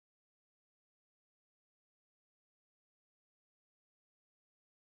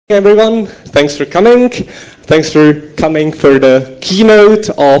Everyone, thanks for coming. Thanks for coming for the keynote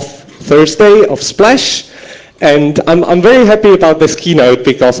of Thursday of Splash. And I'm very happy about this keynote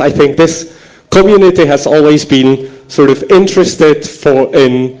because I think this community has always been sort of interested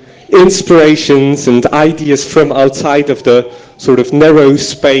in inspirations and ideas from outside of the sort of narrow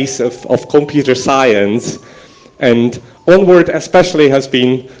space of computer science. And Onward especially has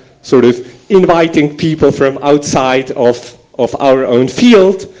been sort of inviting people from outside of our own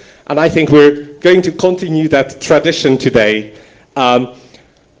field. And I think we're going to continue that tradition today. But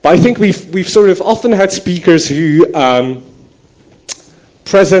I think we've sort of often had speakers who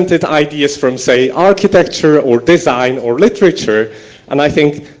presented ideas from, say, architecture or design or literature. And I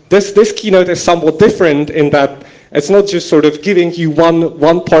think this keynote is somewhat different in that it's not just sort of giving you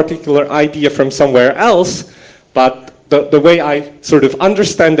one particular idea from somewhere else, but the way I sort of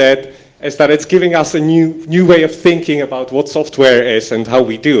understand it is that it's giving us a new way of thinking about what software is and how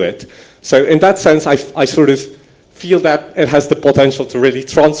we do it. So in that sense, I sort of feel that it has the potential to really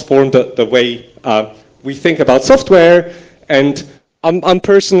transform the way we think about software. And I'm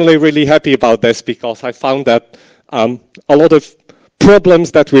personally really happy about this because I found that a lot of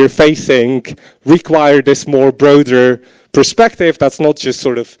problems that we're facing require this more broader perspective that's not just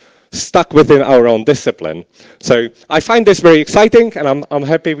sort of stuck within our own discipline. So I find this very exciting, and I'm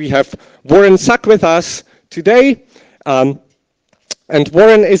happy we have Warren Sack with us today. And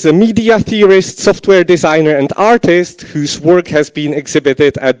Warren is a media theorist, software designer, and artist whose work has been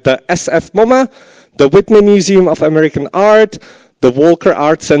exhibited at the SF MoMA, the Whitney Museum of American Art, the Walker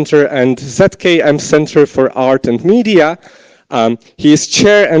Art Center, and ZKM Center for Art and Media. He is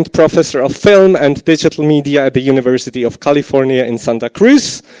chair and professor of film and digital media at the University of California in Santa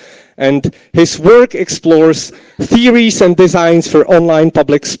Cruz. And his work explores theories and designs for online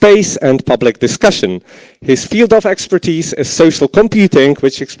public space and public discussion. His field of expertise is social computing,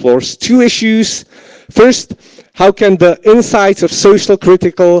 which explores two issues. First, how can the insights of social,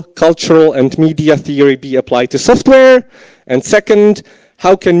 critical, cultural, and media theory be applied to software? And second,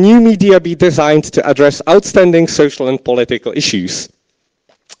 how can new media be designed to address outstanding social and political issues?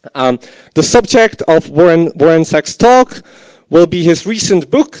 The subject of Warren Sack's talk will be his recent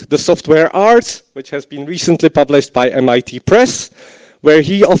book, The Software Arts, which has been recently published by MIT Press, where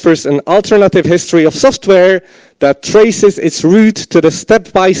he offers an alternative history of software that traces its root to the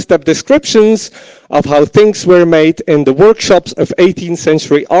step-by-step descriptions of how things were made in the workshops of 18th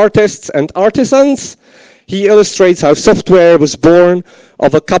century artists and artisans. He illustrates how software was born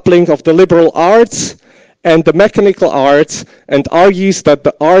of a coupling of the liberal arts and the mechanical arts, and argues that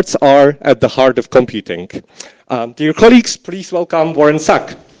the arts are at the heart of computing. Dear colleagues, please welcome Warren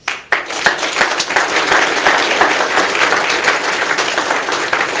Sack.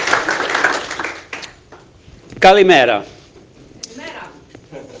 Kalimera.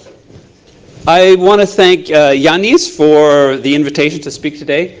 I want to thank Yanis for the invitation to speak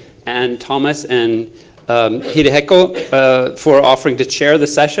today, and Thomas and Hidehiko for offering to chair the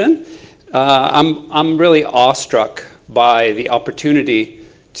session. I'm really awestruck by the opportunity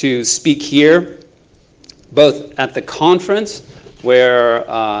to speak here, both at the conference where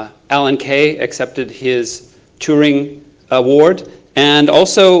Alan Kay accepted his Turing Award, and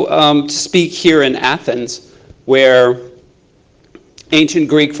also to speak here in Athens, where ancient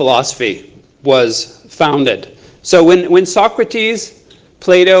Greek philosophy was founded. So when Socrates,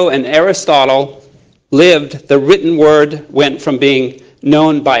 Plato, and Aristotle lived, the written word went from being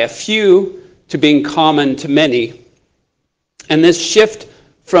known by a few to being common to many. And this shift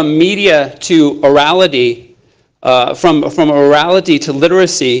from media to orality, from orality to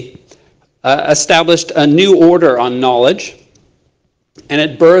literacy, established a new order on knowledge, and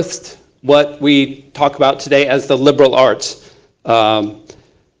it birthed what we talk about today as the liberal arts.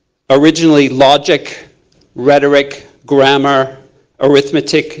 Originally logic, rhetoric, grammar,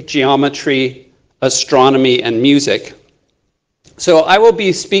 arithmetic, geometry, astronomy, and music. So I will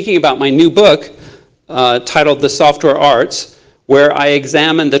be speaking about my new book titled The Software Arts, where I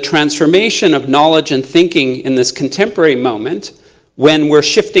examine the transformation of knowledge and thinking in this contemporary moment when we're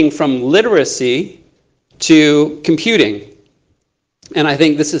shifting from literacy to computing. And I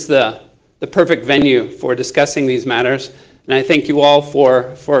think this is the perfect venue for discussing these matters. And I thank you all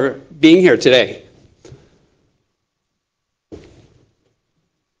for being here today.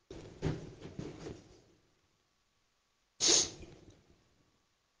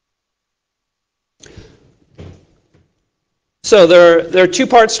 So there are two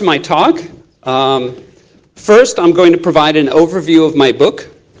parts to my talk. First, I'm going to provide an overview of my book.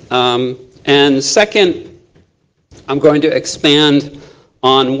 And second, I'm going to expand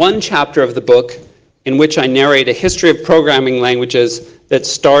on one chapter of the book in which I narrate a history of programming languages that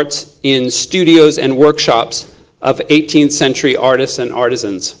starts in studios and workshops of 18th century artists and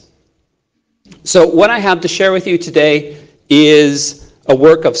artisans. So what I have to share with you today is a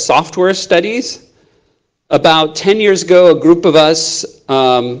work of software studies. About 10 years ago, a group of us,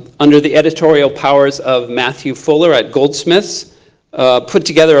 under the editorial powers of Matthew Fuller at Goldsmiths, put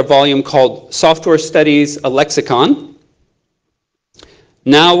together a volume called Software Studies, a Lexicon.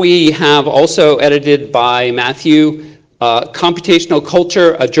 Now we have also edited by Matthew, Computational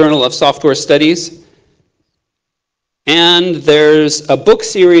Culture, a Journal of Software Studies. And there's a book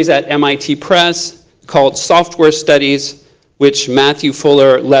series at MIT Press called Software Studies, which Matthew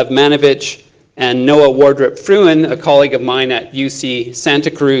Fuller, Lev Manovich, and Noah Wardrop-Fruin, a colleague of mine at UC Santa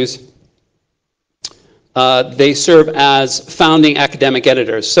Cruz, they serve as founding academic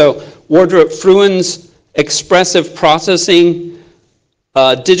editors. So Wardrop-Fruin's Expressive Processing,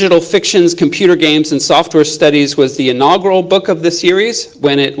 Digital Fictions, Computer Games, and Software Studies was the inaugural book of the series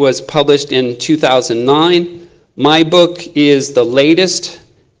when it was published in 2009. My book is the latest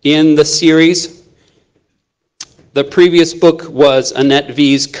in the series. The previous book was Annette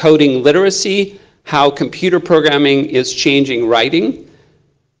V's Coding Literacy, How Computer Programming is Changing Writing.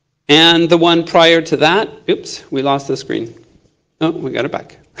 And the one prior to that, oops, we lost the screen. Oh, we got it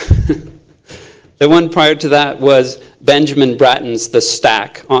back. The one prior to that was Benjamin Bratton's The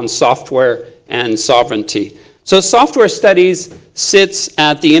Stack on Software and Sovereignty. So software studies sits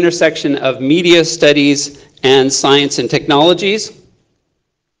at the intersection of media studies and science and technologies.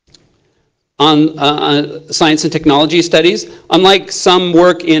 On science and technology studies, unlike some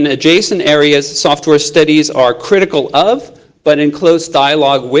work in adjacent areas, software studies are critical of, but in close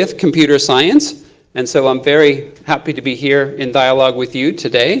dialogue with computer science. And so I'm very happy to be here in dialogue with you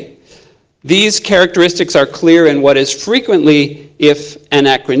today. These characteristics are clear in what is frequently, if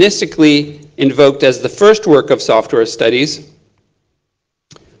anachronistically, invoked as the first work of software studies.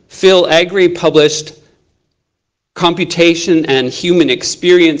 Phil Agri published Computation and Human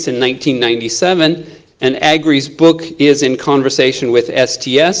Experience in 1997, and Agri's book is in conversation with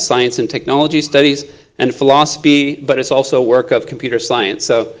STS, Science and Technology Studies, and Philosophy, but it's also a work of computer science.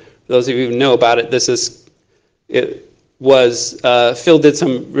 So for those of you who know about it, Phil did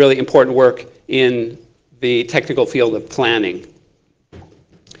some really important work in the technical field of planning.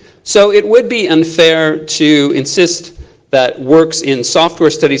 So it would be unfair to insist that works in software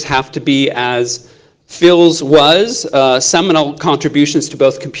studies have to be as Phil's was, seminal contributions to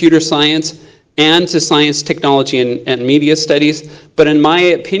both computer science and to science, technology, and media studies. But in my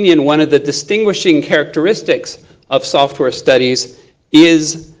opinion, one of the distinguishing characteristics of software studies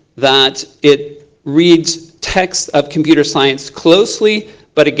is that it reads texts of computer science closely,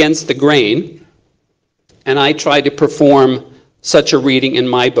 but against the grain. And I tried to perform such a reading in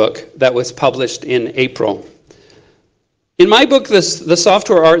my book that was published in April. In my book, The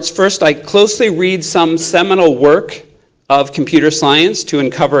Software Arts, first I closely read some seminal work of computer science to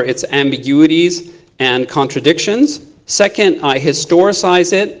uncover its ambiguities and contradictions. Second, I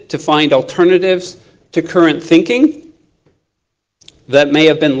historicize it to find alternatives to current thinking that may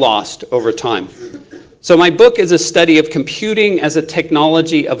have been lost over time. So my book is a study of computing as a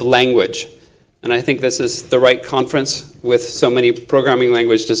technology of language. And I think this is the right conference with so many programming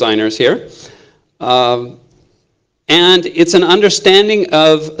language designers here. And it's an understanding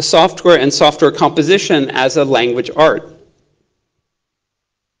of software and software composition as a language art.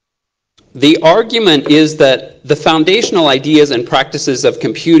 The argument is that the foundational ideas and practices of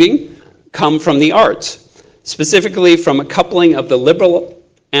computing come from the arts, specifically from a coupling of the liberal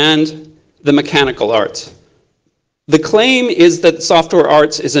and the mechanical arts. The claim is that software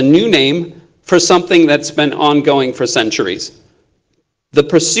arts is a new name for something that's been ongoing for centuries. The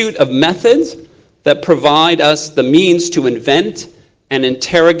pursuit of methods that provide us the means to invent and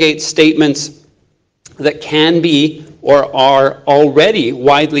interrogate statements that can be or are already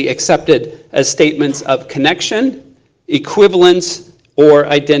widely accepted as statements of connection, equivalence, or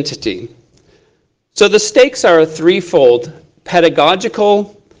identity. So the stakes are threefold: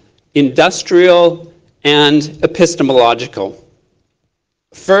 pedagogical, industrial, and epistemological.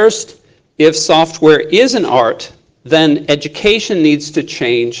 First, if software is an art, then education needs to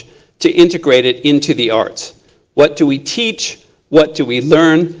change to integrate it into the arts. What do we teach? What do we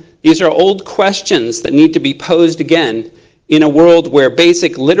learn? These are old questions that need to be posed again in a world where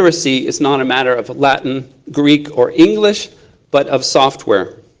basic literacy is not a matter of Latin, Greek, or English, but of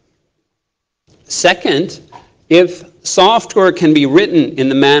software. Second, if software can be written in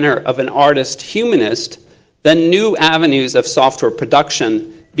the manner of an artist humanist, then new avenues of software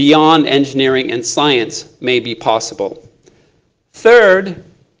production beyond engineering and science may be possible. Third,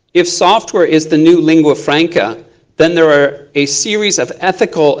 if software is the new lingua franca, then there are a series of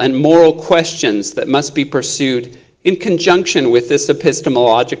ethical and moral questions that must be pursued in conjunction with this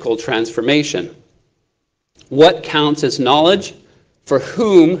epistemological transformation. What counts as knowledge, for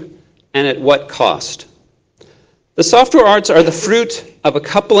whom, and at what cost? The software arts are the fruit of a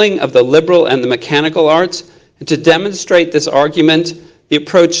coupling of the liberal and the mechanical arts, and to demonstrate this argument, the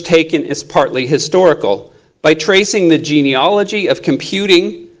approach taken is partly historical, by tracing the genealogy of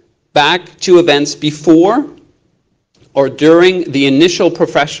computing back to events before or during the initial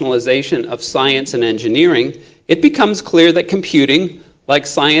professionalization of science and engineering. It becomes clear that computing, like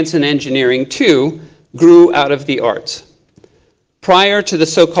science and engineering too, grew out of the arts. Prior to the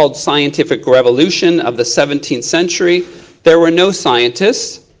so-called scientific revolution of the 17th century, there were no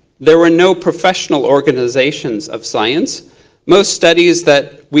scientists, there were no professional organizations of science. Most studies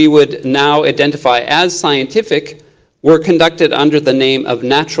that we would now identify as scientific were conducted under the name of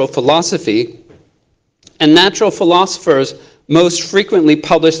natural philosophy, and natural philosophers most frequently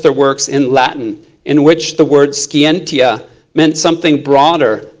published their works in Latin, in which the word scientia meant something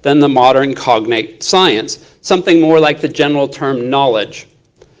broader than the modern cognate science, something more like the general term knowledge.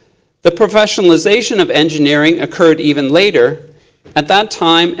 The professionalization of engineering occurred even later. At that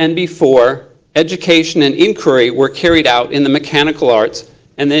time and before, education and inquiry were carried out in the mechanical arts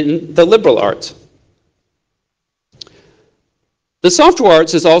and in the liberal arts. The software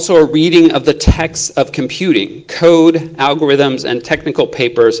arts is also a reading of the texts of computing, code, algorithms, and technical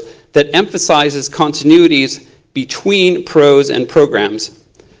papers that emphasizes continuities between prose and programs.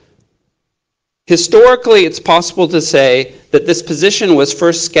 Historically, it's possible to say that this position was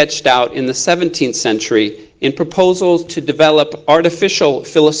first sketched out in the 17th century in proposals to develop artificial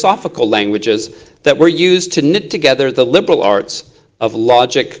philosophical languages that were used to knit together the liberal arts of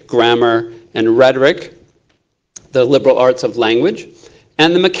logic, grammar, and rhetoric, the liberal arts of language,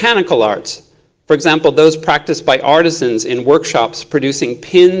 and the mechanical arts. For example, those practiced by artisans in workshops producing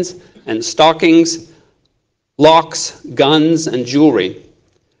pins and stockings, locks, guns, and jewelry.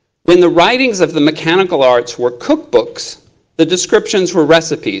 When the writings of the mechanical arts were cookbooks, the descriptions were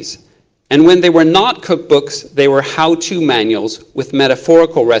recipes. And when they were not cookbooks, they were how-to manuals with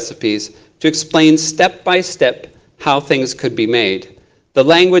metaphorical recipes to explain step by step how things could be made. The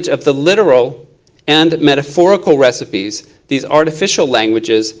language of the literal and metaphorical recipes, these artificial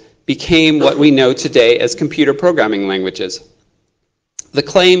languages, became what we know today as computer programming languages. The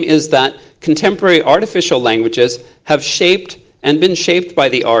claim is that contemporary artificial languages have shaped and been shaped by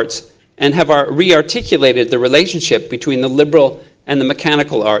the arts and have re-articulated the relationship between the liberal and the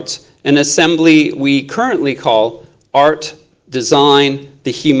mechanical arts, an assembly we currently call art, design,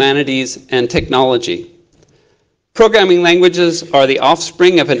 the humanities, and technology. Programming languages are the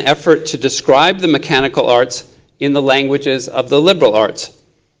offspring of an effort to describe the mechanical arts in the languages of the liberal arts.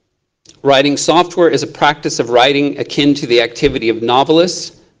 Writing software is a practice of writing akin to the activity of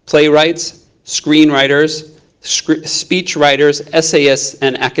novelists, playwrights, screenwriters, speech writers, essayists,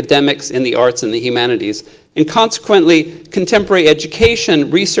 and academics in the arts and the humanities. And consequently, contemporary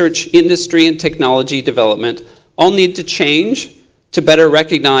education, research, industry, and technology development all need to change to better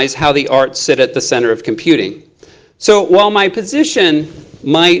recognize how the arts sit at the center of computing. So while my position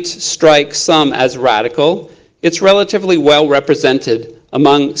might strike some as radical, it's relatively well represented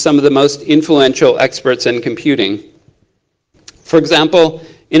among some of the most influential experts in computing. For example,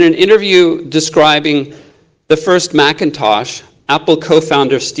 in an interview describing the first Macintosh, Apple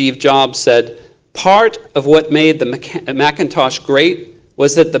co-founder Steve Jobs said, "Part of what made the Macintosh great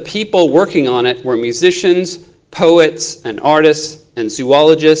was that the people working on it were musicians, poets, and artists, and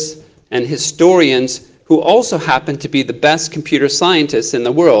zoologists, and historians who also happened to be the best computer scientists in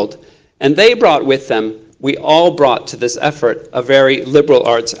the world. And they brought with them, we all brought to this effort, a very liberal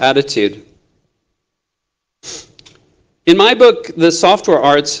arts attitude." In my book, The Software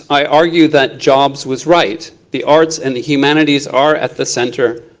Arts, I argue that Jobs was right. The arts and the humanities are at the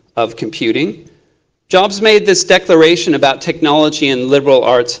center of computing. Jobs made this declaration about technology and liberal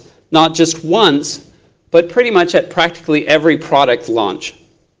arts not just once, but pretty much at practically every product launch.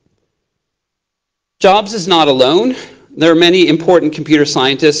 Jobs is not alone. There are many important computer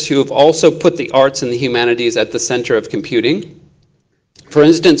scientists who have also put the arts and the humanities at the center of computing. For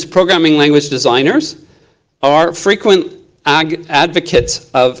instance, programming language designers are frequent advocates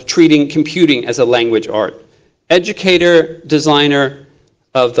of treating computing as a language art. Educator, designer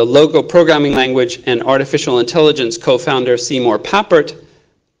of the Logo programming language and artificial intelligence co-founder Seymour Papert,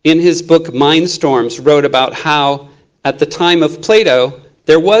 in his book Mindstorms, wrote about how, at the time of Plato,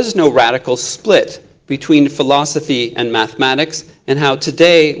 there was no radical split between philosophy and mathematics, and how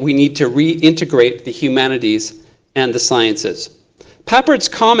today we need to reintegrate the humanities and the sciences. Papert's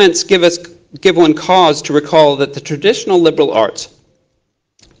comments give us give one cause to recall that the traditional liberal arts,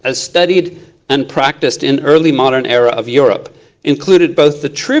 as studied and practiced in early modern era of Europe, included both the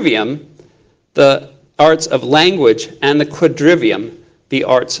trivium, the arts of language, and the quadrivium, the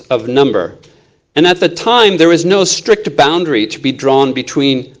arts of number. And at the time, there was no strict boundary to be drawn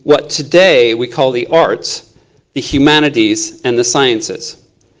between what today we call the arts, the humanities, and the sciences.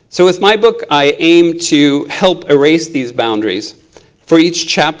 So with my book, I aim to help erase these boundaries. For each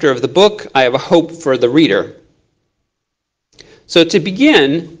chapter of the book, I have a hope for the reader. So to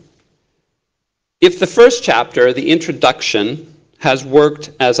begin, if the first chapter, the introduction, has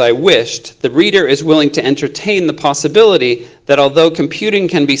worked as I wished, the reader is willing to entertain the possibility that although computing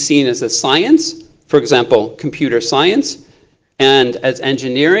can be seen as a science, for example, computer science, and as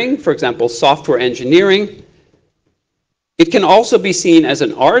engineering, for example, software engineering, it can also be seen as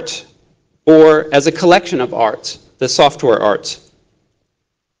an art or as a collection of arts, the software arts.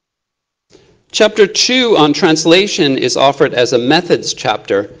 Chapter 2 on translation is offered as a methods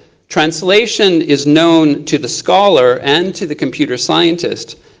chapter. Translation is known to the scholar and to the computer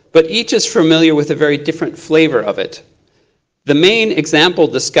scientist, but each is familiar with a very different flavor of it. The main example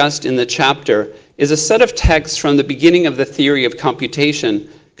discussed in the chapter is a set of texts from the beginning of the theory of computation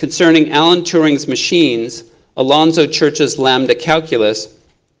concerning Alan Turing's machines, Alonzo Church's lambda calculus,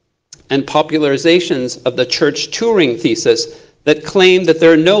 and popularizations of the Church-Turing thesis that claim that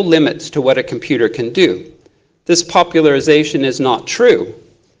there are no limits to what a computer can do. This popularization is not true.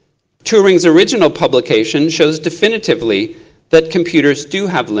 Turing's original publication shows definitively that computers do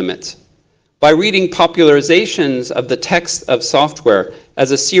have limits. By reading popularizations of the text of software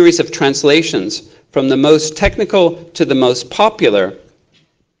as a series of translations from the most technical to the most popular,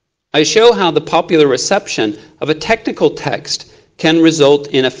 I show how the popular reception of a technical text can result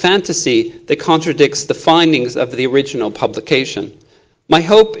in a fantasy that contradicts the findings of the original publication. My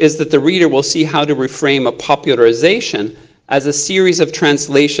hope is that the reader will see how to reframe a popularization as a series of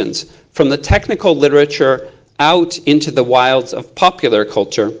translations from the technical literature out into the wilds of popular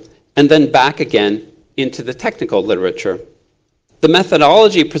culture, and then back again into the technical literature. The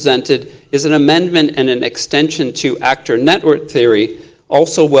methodology presented is an amendment and an extension to actor network theory,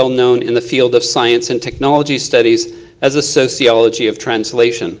 also well known in the field of science and technology studies as a sociology of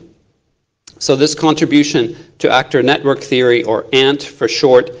translation. So this contribution to actor network theory, or ANT for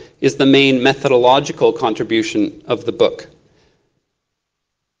short, is the main methodological contribution of the book.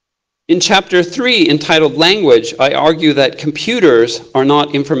 In chapter 3, entitled Language, I argue that computers are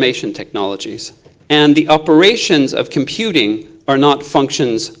not information technologies, and the operations of computing are not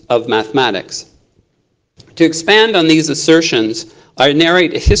functions of mathematics. To expand on these assertions, I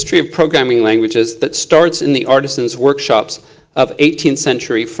narrate a history of programming languages that starts in the artisans' workshops of 18th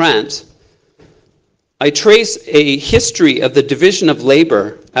century France. I trace a history of the division of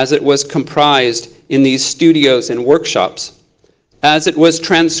labor as it was comprised in these studios and workshops, as it was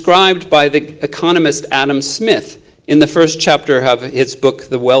transcribed by the economist Adam Smith in the first chapter of his book,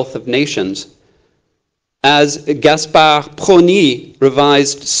 The Wealth of Nations, as Gaspard Prony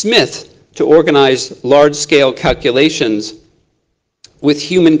revised Smith to organize large-scale calculations with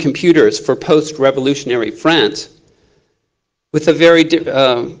human computers for post-revolutionary France, with a very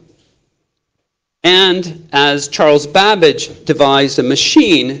and as Charles Babbage devised a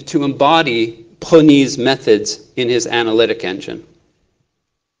machine to embody Prony's methods in his analytic engine.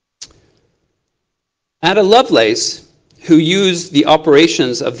 Ada Lovelace, who used the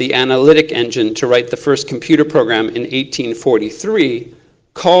operations of the analytic engine to write the first computer program in 1843,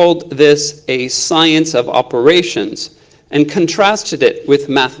 called this a science of operations and contrasted it with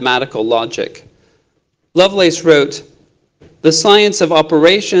mathematical logic. Lovelace wrote, "The science of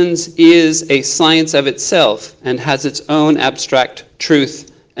operations is a science of itself and has its own abstract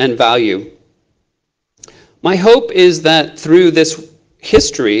truth and value." My hope is that through this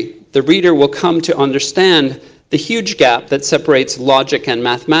history, the reader will come to understand the huge gap that separates logic and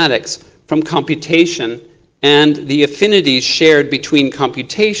mathematics from computation and the affinities shared between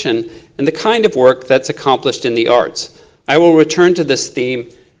computation and the kind of work that's accomplished in the arts. I will return to this theme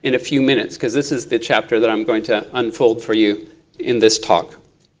in a few minutes because this is the chapter that I'm going to unfold for you in this talk.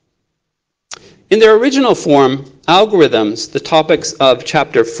 In their original form, algorithms, the topics of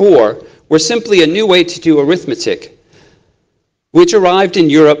chapter 4, were simply a new way to do arithmetic, which arrived in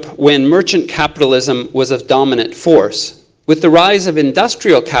Europe when merchant capitalism was a dominant force. With the rise of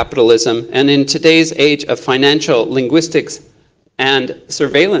industrial capitalism and in today's age of financial linguistics and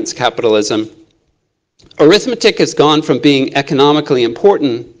surveillance capitalism, arithmetic has gone from being economically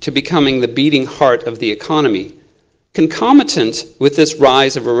important to becoming the beating heart of the economy. Concomitant with this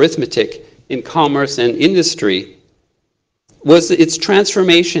rise of arithmetic in commerce and industry was its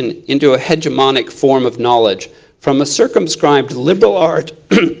transformation into a hegemonic form of knowledge from a circumscribed liberal art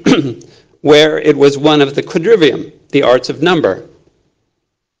where it was one of the quadrivium, the arts of number.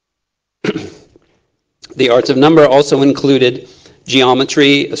 The arts of number also included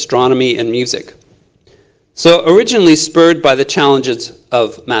geometry, astronomy, and music. So originally spurred by the challenges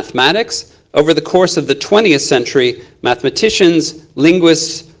of mathematics, over the course of the 20th century, mathematicians,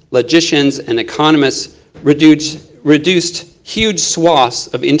 linguists, logicians, and economists reduced huge swaths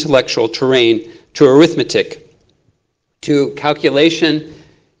of intellectual terrain to arithmetic, to calculation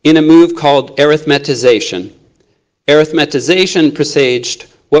in a move called arithmetization. Arithmetization presaged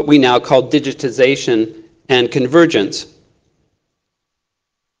what we now call digitization and convergence.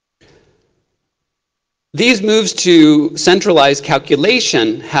 These moves to centralized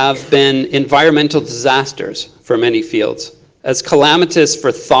calculation have been environmental disasters for many fields, as calamitous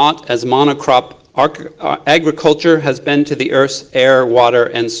for thought as monocrop agriculture has been to the Earth's air, water,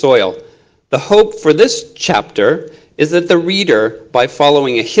 and soil. The hope for this chapter is that the reader, by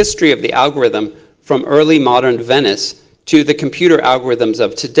following a history of the algorithm from early modern Venice to the computer algorithms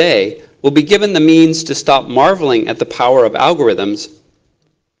of today, will be given the means to stop marveling at the power of algorithms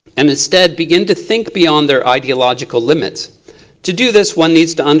and instead begin to think beyond their ideological limits. To do this, one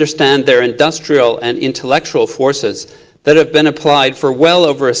needs to understand their industrial and intellectual forces that have been applied for well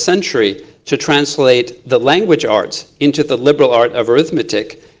over a century to translate the language arts into the liberal art of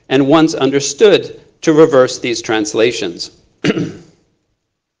arithmetic, and once understood, to reverse these translations.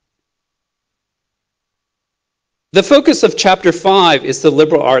 The focus of chapter 5 is the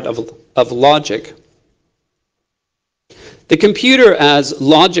liberal art of logic. The computer as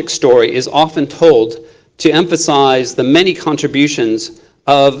logic story is often told to emphasize the many contributions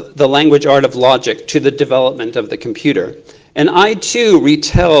of the language art of logic to the development of the computer. And I too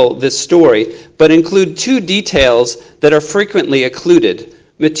retell this story, but include two details that are frequently occluded: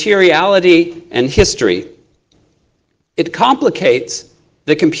 materiality and history. It complicates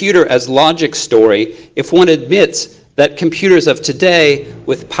the computer as logic story if one admits that computers of today,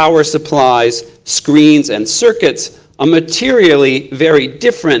 with power supplies, screens, and circuits, are materially very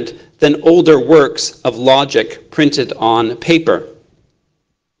different than older works of logic printed on paper.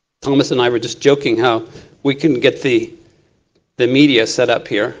 Thomas and I were just joking how we can get the media set up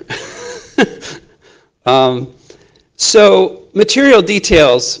here. So material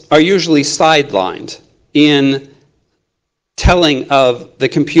details are usually sidelined in telling of the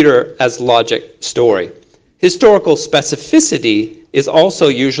computer as logic story. Historical specificity is also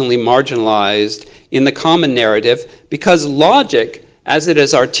usually marginalized in the common narrative because logic, as it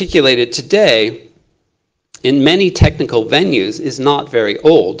is articulated today in many technical venues, is not very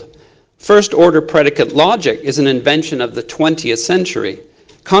old. First-order predicate logic is an invention of the 20th century.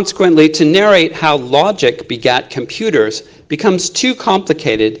 Consequently, to narrate how logic begat computers becomes too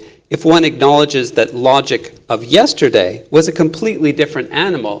complicated if one acknowledges that logic of yesterday was a completely different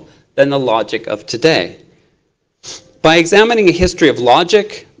animal than the logic of today. By examining a history of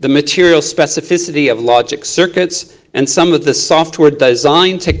logic, the material specificity of logic circuits, and some of the software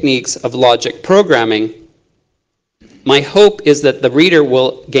design techniques of logic programming, my hope is that the reader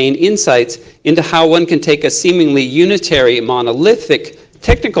will gain insights into how one can take a seemingly unitary, monolithic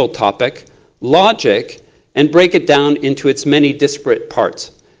technical topic, logic, and break it down into its many disparate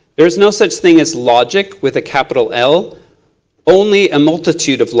parts. There is no such thing as logic with a capital L, only a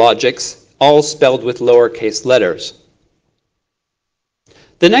multitude of logics, all spelled with lowercase letters.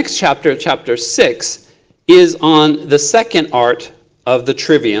 The next chapter, chapter 6, is on the second art of the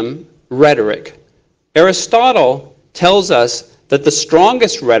trivium, rhetoric. Aristotle tells us that the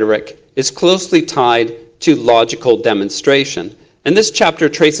strongest rhetoric is closely tied to logical demonstration. And this chapter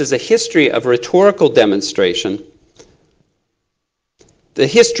traces a history of rhetorical demonstration. The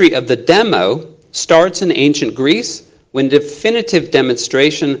history of the demo starts in ancient Greece, when definitive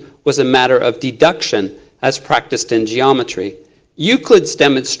demonstration was a matter of deduction as practiced in geometry. Euclid's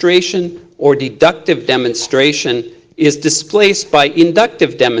demonstration or deductive demonstration is displaced by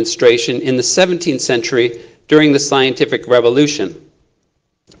inductive demonstration in the 17th century during the scientific revolution.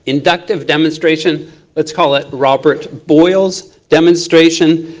 Inductive demonstration, let's call it Robert Boyle's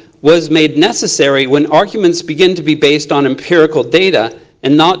demonstration, was made necessary when arguments begin to be based on empirical data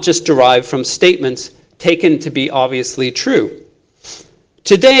and not just derived from statements taken to be obviously true.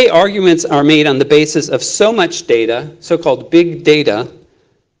 Today, arguments are made on the basis of so much data, so-called big data,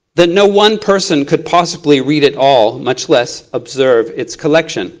 that no one person could possibly read it all, much less observe its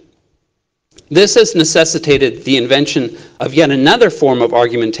collection. This has necessitated the invention of yet another form of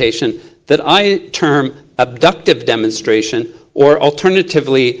argumentation that I term abductive demonstration, or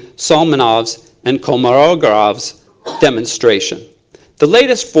alternatively Salmanov's and Kolmogorov's demonstration. The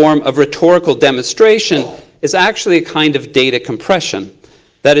latest form of rhetorical demonstration is actually a kind of data compression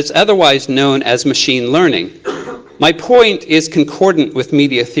that is otherwise known as machine learning. My point is concordant with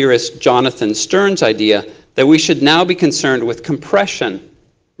media theorist Jonathan Stern's idea that we should now be concerned with compression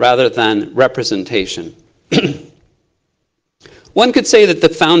rather than representation. One could say that the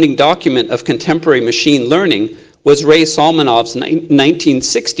founding document of contemporary machine learning was Ray Salmanov's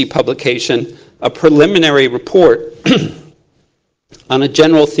 1960 publication, A Preliminary Report on a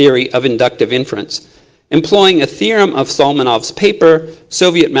General Theory of Inductive Inference. Employing a theorem of Salmanov's paper,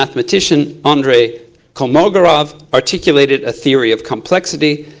 Soviet mathematician Andrei Kolmogorov articulated a theory of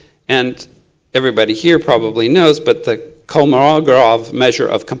complexity, and everybody here probably knows, but the Kolmogorov measure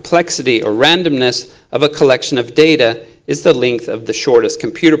of complexity or randomness of a collection of data is the length of the shortest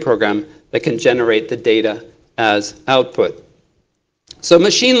computer program that can generate the data as output. So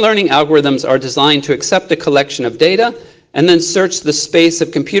machine learning algorithms are designed to accept a collection of data and then search the space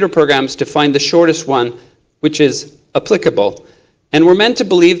of computer programs to find the shortest one which is applicable. And we're meant to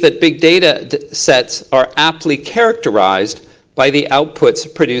believe that big data sets are aptly characterized by the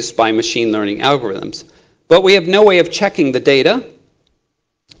outputs produced by machine learning algorithms. But we have no way of checking the data,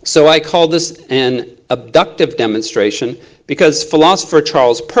 so I call this an abductive demonstration because philosopher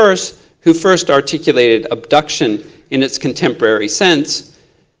Charles Peirce, who first articulated abduction in its contemporary sense,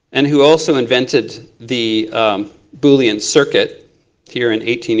 and who also invented the Boolean circuit, here in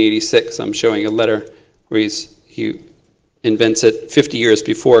 1886, I'm showing a letter where he invents it 50 years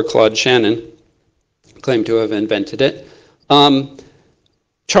before Claude Shannon claimed to have invented it.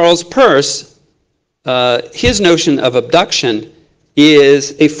 Charles Peirce, his notion of abduction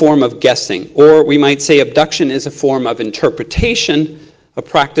is a form of guessing, or we might say abduction is a form of interpretation, a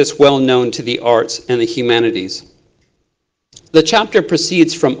practice well known to the arts and the humanities. The chapter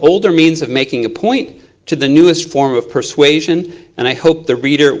proceeds from older means of making a point to the newest form of persuasion, and I hope the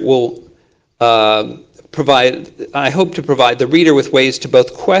reader will provide the reader with ways to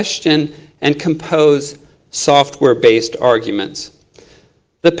both question and compose software-based arguments.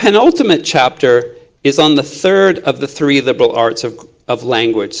 The penultimate chapter is on the third of the three liberal arts of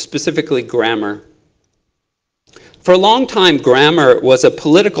language, specifically grammar. For a long time, grammar was a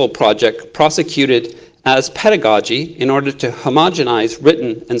political project prosecuted as pedagogy in order to homogenize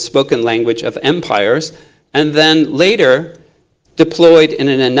written and spoken language of empires, and then later deployed in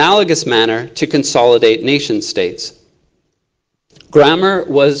an analogous manner to consolidate nation states. Grammar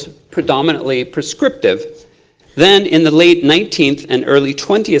was predominantly prescriptive. Then in the late 19th and early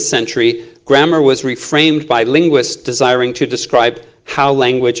 20th century, grammar was reframed by linguists desiring to describe how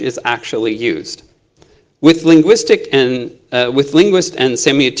language is actually used. With linguist and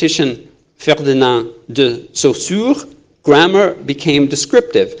semiotician Ferdinand de Saussure, grammar became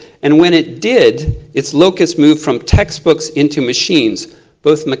descriptive, and when it did, its locus moved from textbooks into machines,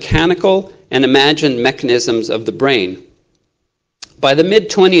 both mechanical and imagined mechanisms of the brain. By the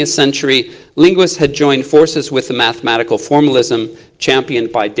mid-20th century, linguists had joined forces with the mathematical formalism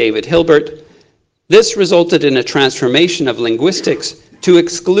championed by David Hilbert. This resulted in a transformation of linguistics to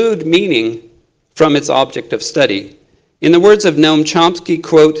exclude meaning from its object of study. In the words of Noam Chomsky,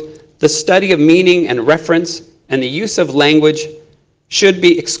 quote, "The study of meaning and reference and the use of language should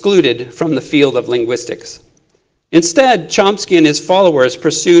be excluded from the field of linguistics." Instead, Chomsky and his followers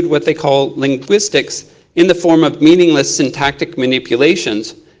pursued what they call linguistics in the form of meaningless syntactic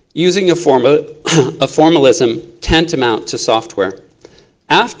manipulations, using a formalism tantamount to software.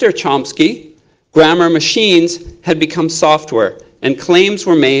 After Chomsky, grammar machines had become software, and claims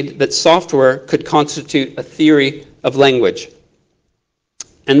were made that software could constitute a theory of language.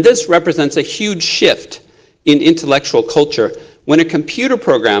 And this represents a huge shift in intellectual culture. When a computer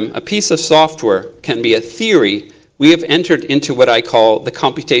program, a piece of software, can be a theory, we have entered into what I call the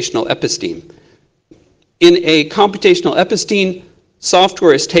computational episteme. In a computational episteme,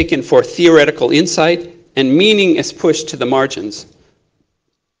 software is taken for theoretical insight and meaning is pushed to the margins.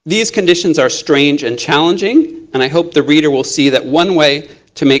 These conditions are strange and challenging, and I hope the reader will see that one way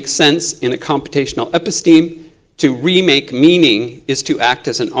to make sense in a computational episteme, to remake meaning, is to act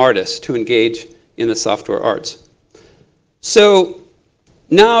as an artist, to engage in the software arts. So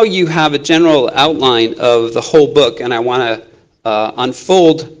now you have a general outline of the whole book, and I want to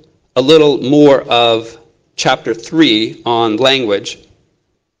unfold a little more of Chapter 3 on language.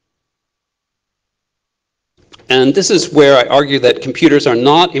 And this is where I argue that computers are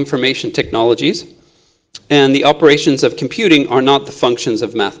not information technologies, and the operations of computing are not the functions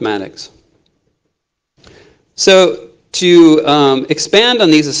of mathematics. So to expand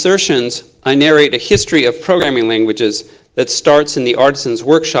on these assertions, I narrate a history of programming languages that starts in the artisans'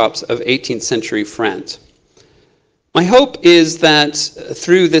 workshops of 18th century France. My hope is that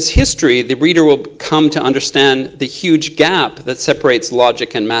through this history, the reader will come to understand the huge gap that separates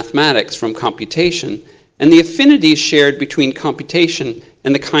logic and mathematics from computation, and the affinities shared between computation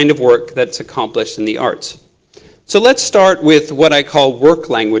and the kind of work that's accomplished in the arts. So let's start with what I call work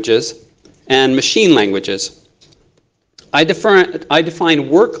languages and machine languages. I define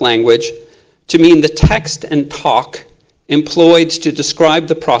work language to mean the text and talk employed to describe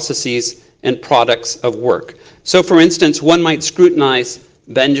the processes and products of work. So for instance, one might scrutinize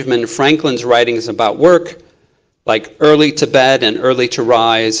Benjamin Franklin's writings about work, like early to bed and early to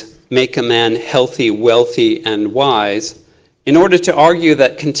rise, make a man healthy, wealthy, and wise, in order to argue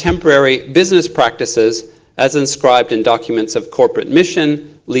that contemporary business practices, as inscribed in documents of corporate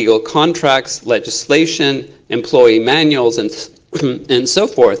mission, legal contracts, legislation, employee manuals, and so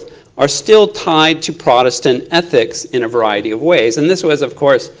forth, are still tied to Protestant ethics in a variety of ways. And this was, of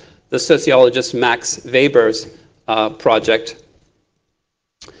course, the sociologist Max Weber's project.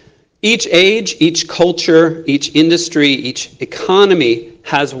 Each age, each culture, each industry, each economy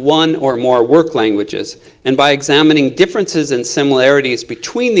has one or more work languages. And by examining differences and similarities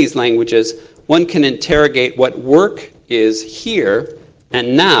between these languages, one can interrogate what work is here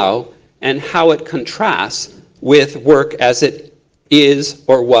and now and how it contrasts with work as it is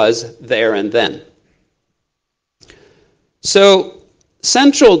or was there and then. So,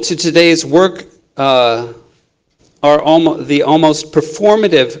 central to today's work are the almost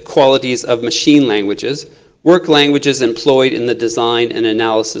performative qualities of machine languages, work languages employed in the design and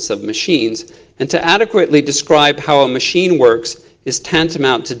analysis of machines. And to adequately describe how a machine works is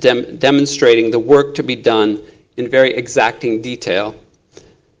tantamount to demonstrating the work to be done in very exacting detail.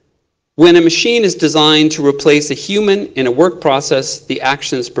 When a machine is designed to replace a human in a work process, the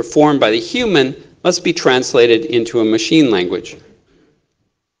actions performed by the human must be translated into a machine language.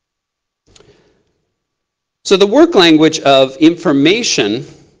 So the work language of information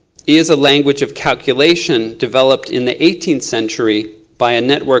is a language of calculation developed in the 18th century by a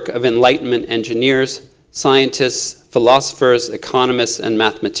network of Enlightenment engineers, scientists, philosophers, economists, and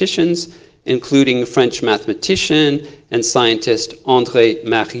mathematicians, including French mathematician and scientist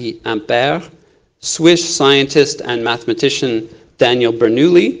André-Marie Ampère, Swiss scientist and mathematician Daniel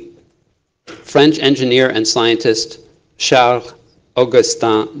Bernoulli, French engineer and scientist Charles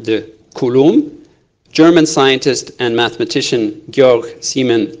Augustin de Coulomb, German scientist and mathematician Georg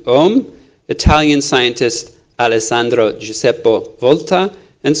Siemens Ohm, Italian scientist Alessandro Giuseppe Volta,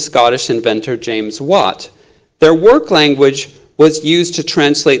 and Scottish inventor James Watt. Their work language was used to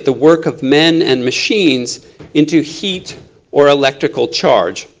translate the work of men and machines into heat or electrical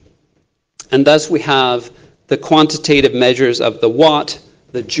charge. And thus we have the quantitative measures of the watt,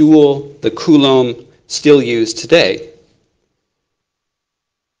 the joule, the coulomb, still used today.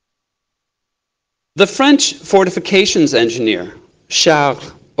 The French fortifications engineer,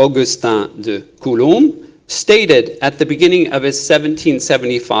 Charles Augustin de Coulomb, stated at the beginning of his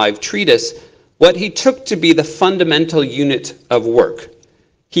 1775 treatise what he took to be the fundamental unit of work.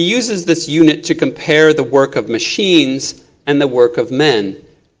 He uses this unit to compare the work of machines and the work of men.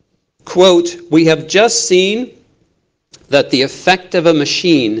 Quote, "We have just seen that the effect of a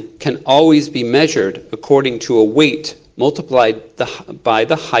machine can always be measured according to a weight multiplied by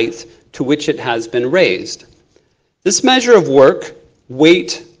the height to which it has been raised. This measure of work,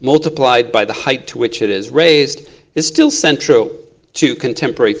 weight multiplied by the height to which it is raised, is still central to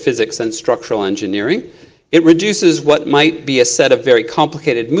contemporary physics and structural engineering. It reduces what might be a set of very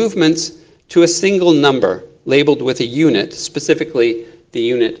complicated movements to a single number labeled with a unit, specifically the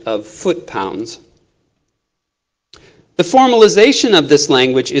unit of foot-pounds. The formalization of this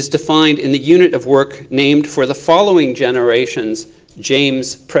language is defined in the unit of work named for the following generation's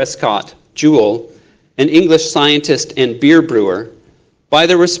James Prescott Joule, an English scientist and beer brewer. By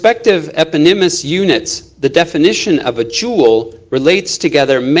the respective eponymous units, the definition of a joule relates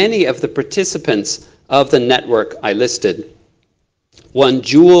together many of the participants of the network I listed. One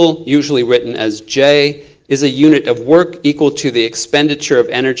joule, usually written as J, is a unit of work equal to the expenditure of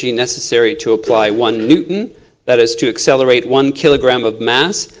energy necessary to apply 1 Newton, that is to accelerate 1 kilogram of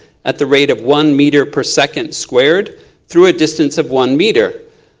mass at the rate of 1 meter per second squared through a distance of 1 meter.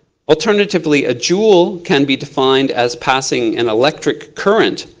 Alternatively, a joule can be defined as passing an electric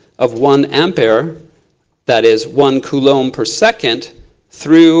current of 1 ampere, that is 1 coulomb per second,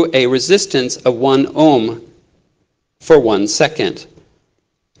 through a resistance of 1 ohm for 1 second.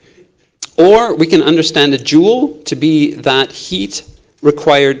 Or we can understand a joule to be that heat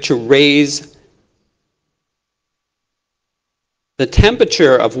required to raise the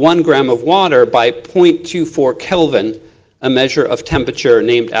temperature of 1 gram of water by 0.24 Kelvin, a measure of temperature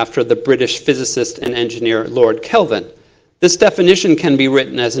named after the British physicist and engineer Lord Kelvin. This definition can be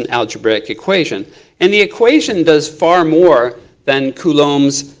written as an algebraic equation. And the equation does far more than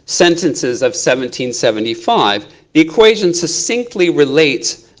Coulomb's sentences of 1775. The equation succinctly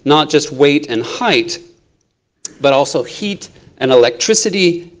relates not just weight and height, but also heat and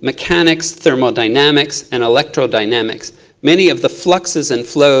electricity, mechanics, thermodynamics, and electrodynamics, many of the fluxes and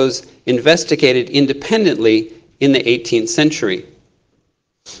flows investigated independently in the 18th century.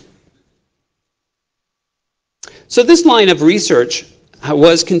 So this line of research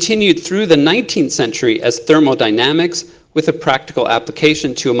was continued through the 19th century as thermodynamics, with a practical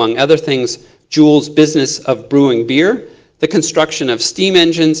application to, among other things, Joule's business of brewing beer, the construction of steam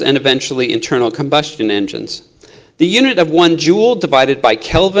engines, and eventually internal combustion engines. The unit of 1 joule divided by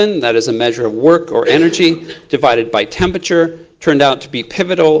Kelvin, that is a measure of work or energy, divided by temperature, turned out to be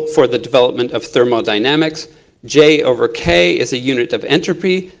pivotal for the development of thermodynamics. J over K is a unit of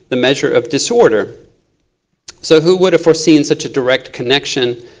entropy, the measure of disorder. So who would have foreseen such a direct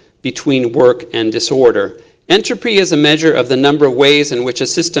connection between work and disorder? Entropy is a measure of the number of ways in which a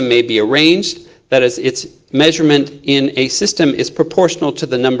system may be arranged. That is, its measurement in a system is proportional to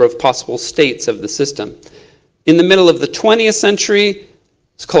the number of possible states of the system. In the middle of the 20th century,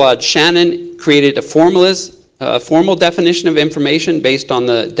 Claude Shannon created a formal definition of information based on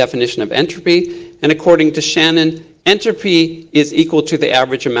the definition of entropy. And according to Shannon, entropy is equal to the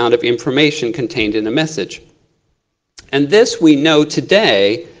average amount of information contained in a message. And this we know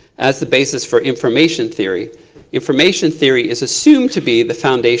today as the basis for information theory. Information theory is assumed to be the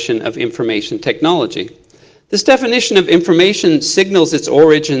foundation of information technology. This definition of information signals its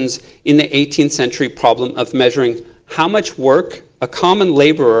origins in the 18th century problem of measuring how much work a common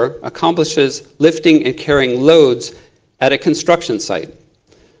laborer accomplishes lifting and carrying loads at a construction site.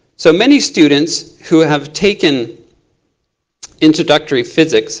 So many students who have taken introductory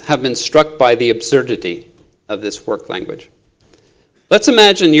physics have been struck by the absurdity of this work language. Let's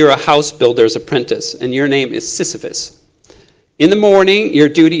imagine you're a house builder's apprentice and your name is Sisyphus. In the morning, your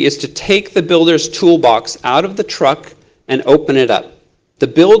duty is to take the builder's toolbox out of the truck and open it up. The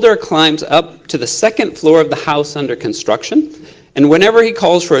builder climbs up to the second floor of the house under construction, and whenever he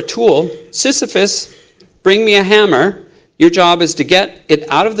calls for a tool, Sisyphus, bring me a hammer. Your job is to get it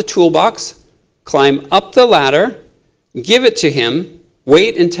out of the toolbox, climb up the ladder, give it to him,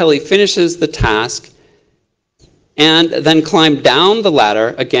 wait until he finishes the task, and then climb down the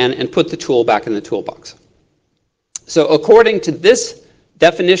ladder again and put the tool back in the toolbox. So according to this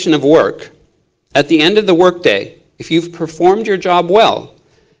definition of work, at the end of the workday, if you've performed your job well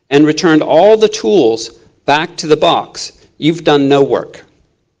and returned all the tools back to the box, you've done no work.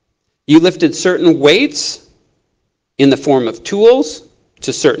 You lifted certain weights in the form of tools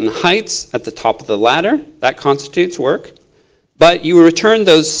to certain heights at the top of the ladder. That constitutes work. But you returned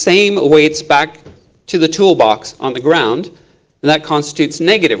those same weights back to the toolbox on the ground, and that constitutes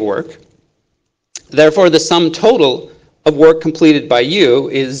negative work. Therefore, the sum total of work completed by you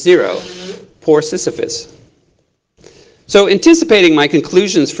is 0. Poor Sisyphus. So, anticipating my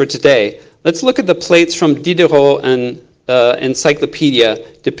conclusions for today, let's look at the plates from Diderot and Encyclopedia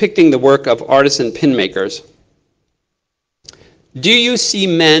depicting the work of artisan pin makers. Do you see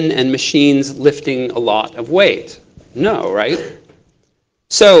men and machines lifting a lot of weight? No, right?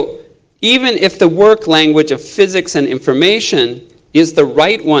 So, even if the work language of physics and information is the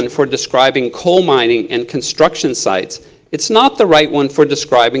right one for describing coal mining and construction sites, it's not the right one for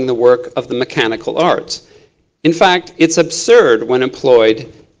describing the work of the mechanical arts. In fact, it's absurd when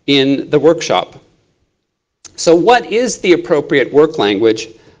employed in the workshop. So what is the appropriate work language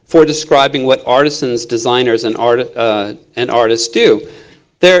for describing what artisans, designers, and artists do?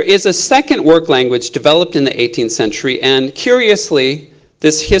 There is a second work language developed in the 18th century, and curiously,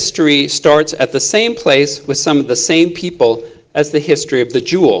 this history starts at the same place with some of the same people as the history of the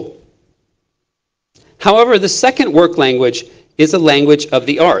jewel. However, the second work language is a language of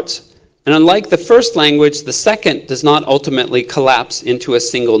the arts. And unlike the first language, the second does not ultimately collapse into a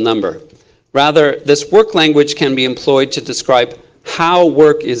single number. Rather, this work language can be employed to describe how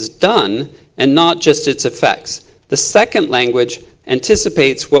work is done and not just its effects. The second language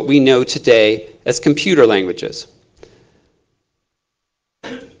anticipates what we know today as computer languages.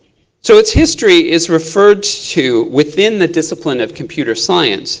 So its history is referred to within the discipline of computer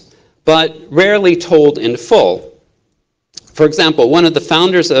science, but rarely told in full. For example, one of the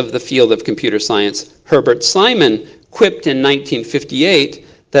founders of the field of computer science, Herbert Simon, quipped in 1958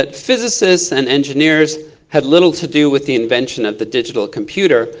 that physicists and engineers had little to do with the invention of the digital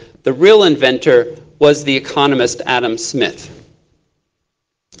computer. The real inventor was the economist Adam Smith.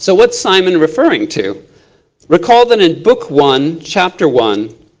 So what's Simon referring to? Recall that in Book 1, Chapter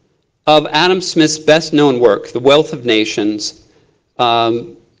 1 of Adam Smith's best-known work, The Wealth of Nations,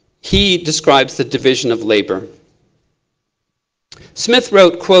 he describes the division of labor. Smith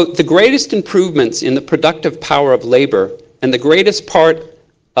wrote, quote, "The greatest improvements in the productive power of labor and the greatest part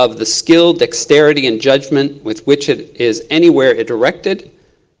of the skill, dexterity, and judgment with which it is anywhere directed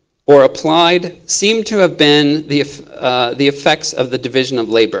or applied seem to have been the effects of the division of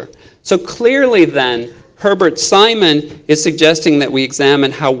labor." So clearly then, Herbert Simon is suggesting that we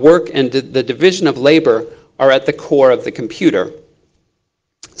examine how work and the division of labor are at the core of the computer.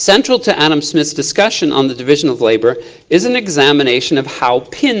 Central to Adam Smith's discussion on the division of labor is an examination of how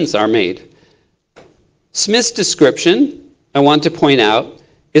pins are made. Smith's description, I want to point out,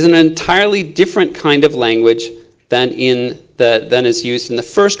 is an entirely different kind of language than is used in the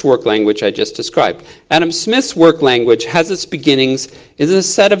first work language I just described. Adam Smith's work language has its beginnings in a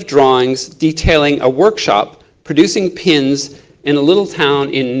set of drawings detailing a workshop producing pins in a little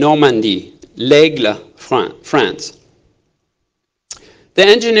town in Normandy, L'Aigle, France. The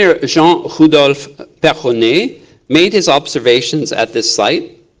engineer Jean-Rudolph Perronnet made his observations at this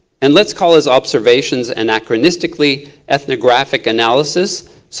site, and let's call his observations anachronistically ethnographic analysis,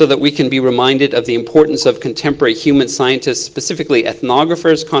 so that we can be reminded of the importance of contemporary human scientists, specifically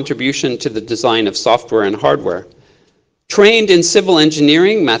ethnographers' contribution to the design of software and hardware. Trained in civil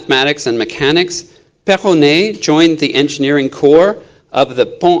engineering, mathematics, and mechanics, Perronnet joined the engineering corps of the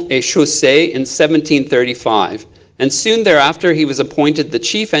Pont et Chaussée in 1735, and soon thereafter he was appointed the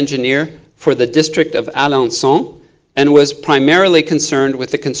chief engineer for the district of Alençon and was primarily concerned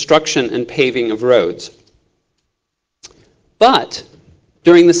with the construction and paving of roads. But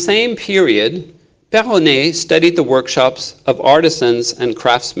during the same period, Perronnet studied the workshops of artisans and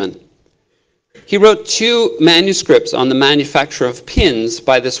craftsmen. He wrote 2 manuscripts on the manufacture of pins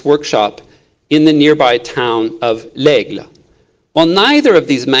by this workshop in the nearby town of L'Aigle. While neither of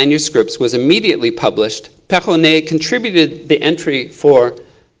these manuscripts was immediately published, Perronnet contributed the entry for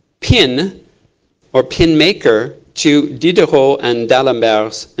pin or pin maker to Diderot and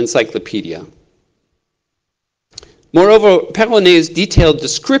D'Alembert's encyclopedia. Moreover, Perronnet's detailed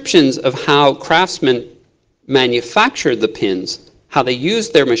descriptions of how craftsmen manufactured the pins, how they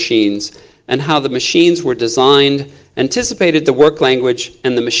used their machines, and how the machines were designed, anticipated the work language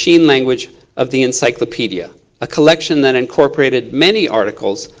and the machine language of the encyclopedia, a collection that incorporated many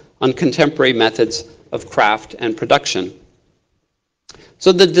articles on contemporary methods of craft and production.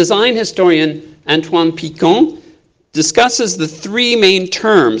 So the design historian Antoine Picon discusses the 3 main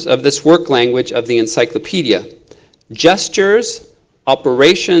terms of this work language of the encyclopedia: gestures,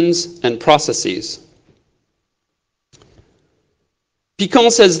 operations, and processes.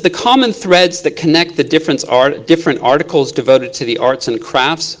 Picon says the common threads that connect the different articles devoted to the arts and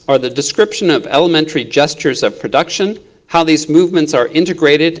crafts are the description of elementary gestures of production, how these movements are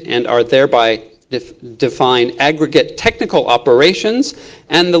integrated and are thereby define aggregate technical operations,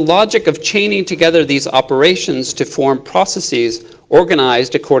 and the logic of chaining together these operations to form processes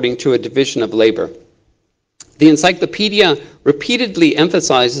organized according to a division of labor. The encyclopedia repeatedly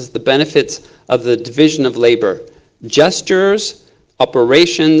emphasizes the benefits of the division of labor: gestures,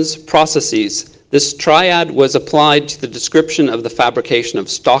 operations, processes. This triad was applied to the description of the fabrication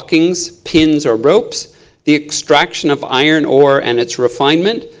of stockings, pins, or ropes, the extraction of iron ore and its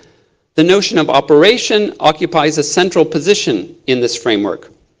refinement. The notion of operation occupies a central position in this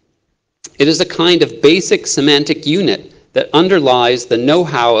framework. It is a kind of basic semantic unit that underlies the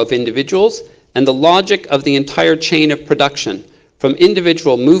know-how of individuals and the logic of the entire chain of production. From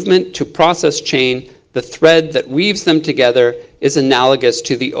individual movement to process chain, the thread that weaves them together is analogous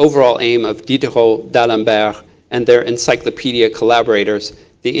to the overall aim of Diderot, D'Alembert, and their encyclopedia collaborators,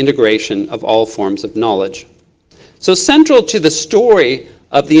 the integration of all forms of knowledge. So central to the story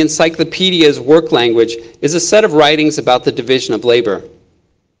of the encyclopedia's work language is a set of writings about the division of labor.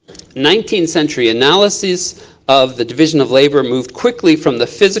 19th century analysis of the division of labor moved quickly from the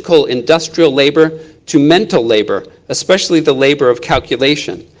physical industrial labor to mental labor, especially the labor of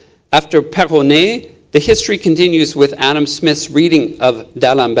calculation. After Perronnet, the history continues with Adam Smith's reading of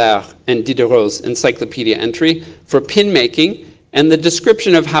D'Alembert and Diderot's encyclopedia entry for pin making and the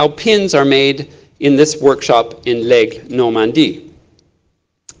description of how pins are made in this workshop in L'Aigle, Normandy.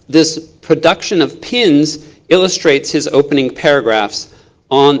 This production of pins illustrates his opening paragraphs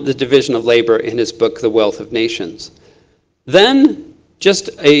on the division of labor in his book, The Wealth of Nations. Then, just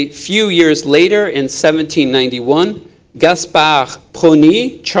a few years later, in 1791, Gaspard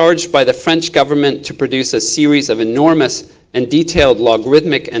Prony, charged by the French government to produce a series of enormous and detailed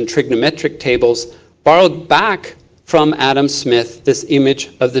logarithmic and trigonometric tables, borrowed back from Adam Smith this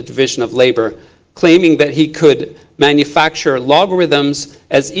image of the division of labor claiming that he could manufacture logarithms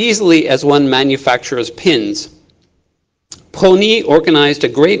as easily as one manufactures pins. Prony organized a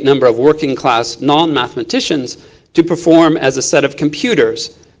great number of working-class non-mathematicians to perform as a set of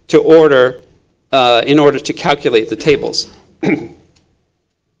computers in order to calculate the tables.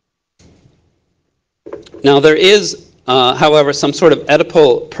 Now, there is, however, some sort of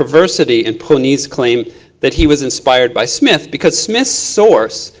Oedipal perversity in Prony's claim that he was inspired by Smith, because Smith's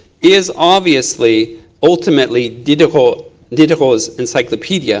source is obviously, ultimately, Diderot's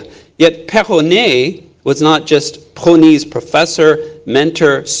encyclopedia. Yet Perronnet was not just Prony's professor,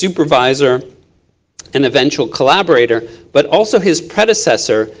 mentor, supervisor, and eventual collaborator, but also his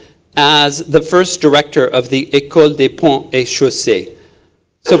predecessor as the first director of the École des Ponts et Chaussées.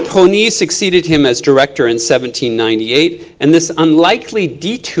 So Prony succeeded him as director in 1798, and this unlikely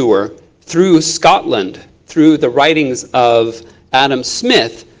detour through Scotland, through the writings of Adam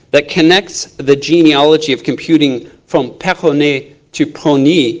Smith, that connects the genealogy of computing from Perronnet to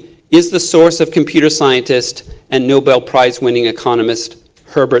Prony, is the source of computer scientist and Nobel Prize-winning economist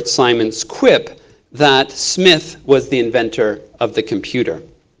Herbert Simon's quip that Smith was the inventor of the computer.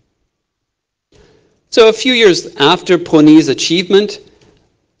 So a few years after Prony's achievement,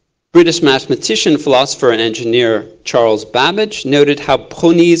 British mathematician, philosopher, and engineer Charles Babbage noted how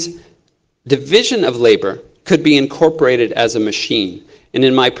Prony's division of labor could be incorporated as a machine. And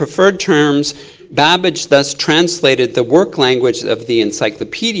in my preferred terms, Babbage thus translated the work language of the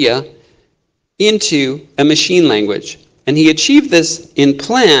encyclopedia into a machine language. And he achieved this in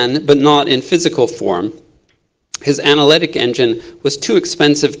plan, but not in physical form. His analytic engine was too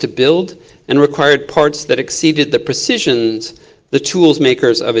expensive to build and required parts that exceeded the precisions the tools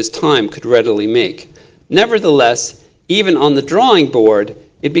makers of his time could readily make. Nevertheless, even on the drawing board,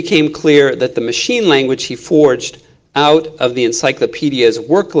 it became clear that the machine language he forged out of the encyclopedia's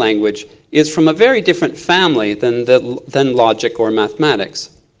work language is from a very different family than logic or mathematics.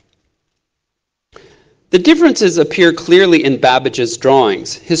 The differences appear clearly in Babbage's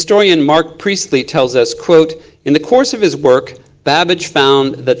drawings. Historian Mark Priestley tells us, quote, "In the course of his work, Babbage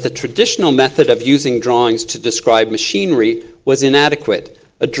found that the traditional method of using drawings to describe machinery was inadequate.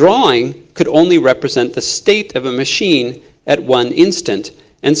 A drawing could only represent the state of a machine at one instant,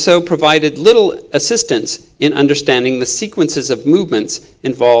 and so provided little assistance in understanding the sequences of movements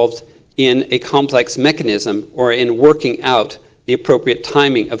involved in a complex mechanism or in working out the appropriate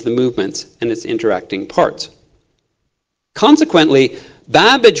timing of the movements and its interacting parts." Consequently,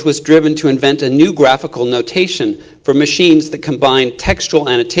 Babbage was driven to invent a new graphical notation for machines that combined textual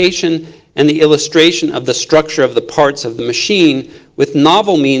annotation and the illustration of the structure of the parts of the machine with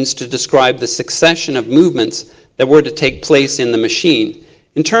novel means to describe the succession of movements that were to take place in the machine.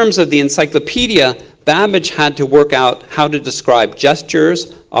 In terms of the encyclopedia, Babbage had to work out how to describe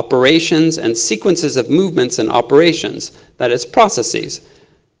gestures, operations, and sequences of movements and operations, that is, processes.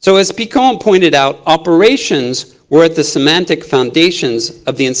 So as Picon pointed out, operations were at the semantic foundations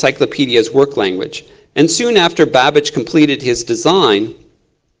of the encyclopedia's work language. And soon after Babbage completed his design,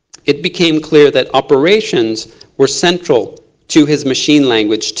 it became clear that operations were central to his machine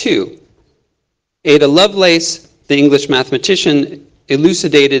language too. Ada Lovelace, the English mathematician,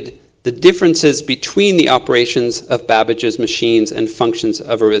 elucidated the differences between the operations of Babbage's machines and functions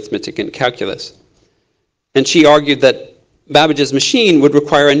of arithmetic and calculus. And she argued that Babbage's machine would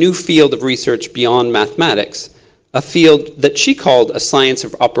require a new field of research beyond mathematics, a field that she called a science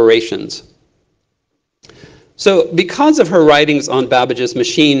of operations. So because of her writings on Babbage's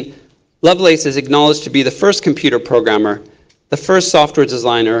machine, Lovelace is acknowledged to be the first computer programmer, the first software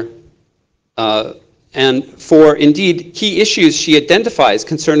designer, and for indeed key issues she identifies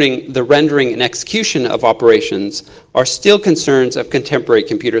concerning the rendering and execution of operations are still concerns of contemporary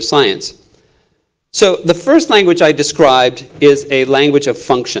computer science. So the first language I described is a language of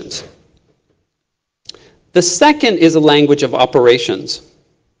functions. The second is a language of operations.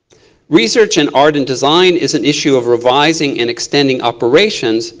 Research in art and design is an issue of revising and extending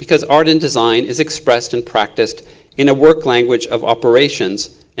operations because art and design is expressed and practiced in a work language of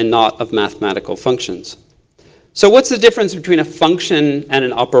operations and not of mathematical functions. So what's the difference between a function and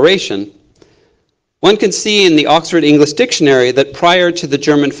an operation? One can see in the Oxford English Dictionary that prior to the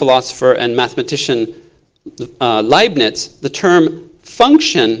German philosopher and mathematician Leibniz, the term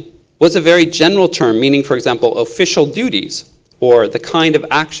function was a very general term, meaning, for example, official duties, or the kind of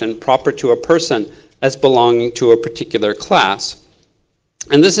action proper to a person as belonging to a particular class.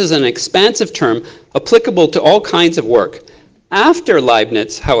 And this is an expansive term applicable to all kinds of work. After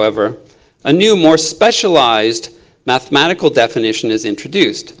Leibniz, however, a new, more specialized mathematical definition is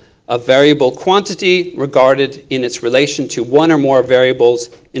introduced. a variable quantity regarded in its relation to one or more variables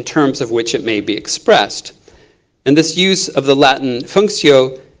in terms of which it may be expressed. And this use of the Latin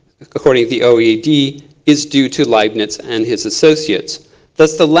functio, according to the OED, is due to Leibniz and his associates.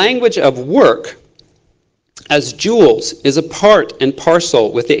 Thus, the language of work as joules is a part and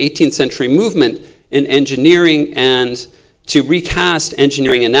parcel with the 18th century movement in engineering and to recast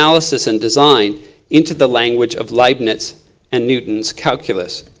engineering analysis and design into the language of Leibniz and Newton's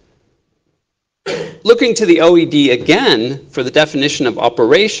calculus. Looking to the OED again for the definition of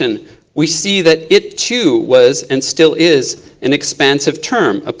operation, we see that it too was and still is an expansive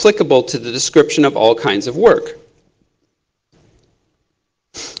term applicable to the description of all kinds of work.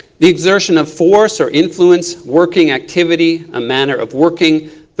 The exertion of force or influence, working activity, a manner of working,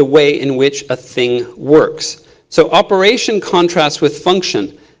 the way in which a thing works. So operation contrasts with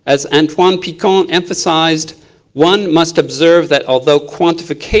function. As Antoine Picon emphasized, one must observe that although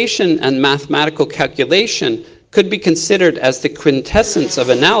quantification and mathematical calculation could be considered as the quintessence of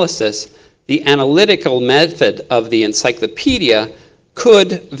analysis, the analytical method of the encyclopedia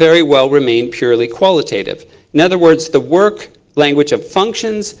could very well remain purely qualitative. In other words, the work language of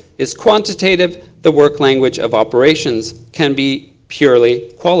functions is quantitative, the work language of operations can be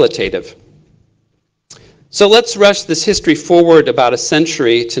purely qualitative. So let's rush this history forward about a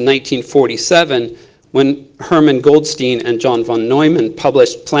century to 1947, when Hermann Goldstein and John von Neumann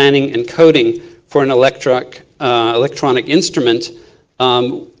published Planning and Coding for an Electronic Instrument,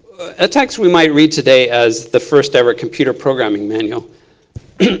 a text we might read today as the first ever computer programming manual.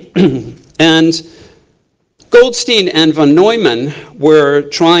 And Goldstein and von Neumann were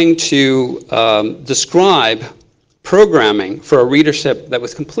trying to describe programming for a readership that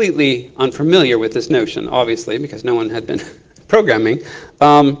was completely unfamiliar with this notion, obviously, because no one had been programming.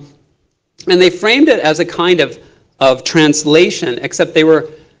 And they framed it as a kind of translation, except they were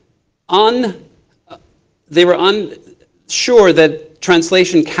unsure that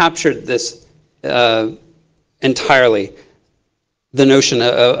translation captured this entirely. The notion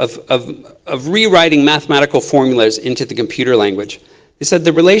of rewriting mathematical formulas into the computer language. They said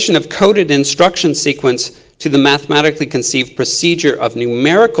the relation of coded instruction sequence to the mathematically conceived procedure of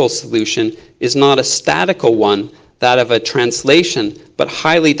numerical solution is not a statical one, that of a translation, but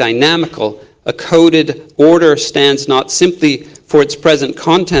highly dynamical. A coded order stands not simply for its present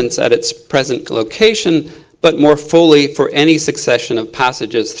contents at its present location, but more fully for any succession of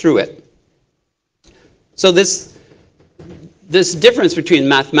passages through it. So this difference between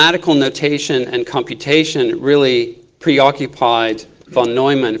mathematical notation and computation really preoccupied von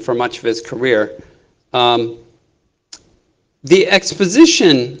Neumann for much of his career. The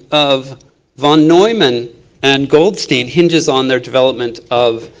exposition of von Neumann and Goldstein hinges on their development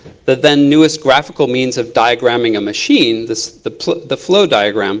of the then newest graphical means of diagramming a machine, the flow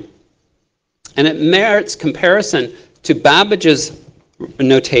diagram. And it merits comparison to Babbage's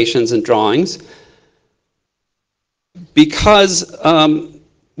notations and drawings because,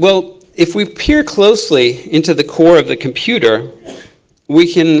 well, if we peer closely into the core of the computer,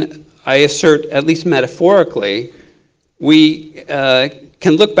 we can, I assert, at least metaphorically, we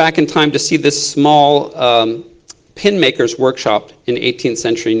can look back in time to see this small pin maker's workshop in 18th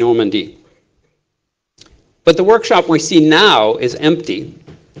century Normandy. But the workshop we see now is empty.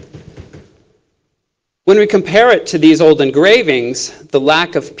 When we compare it to these old engravings, the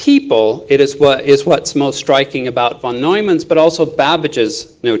lack of people is what's most striking about von Neumann's, but also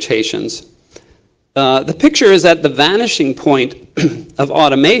Babbage's notations. The picture is at the vanishing point of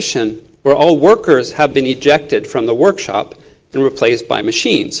automation, where all workers have been ejected from the workshop and replaced by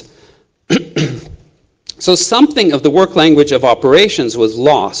machines. So something of the work language of operations was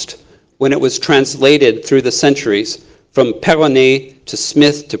lost when it was translated through the centuries, from Perronnet to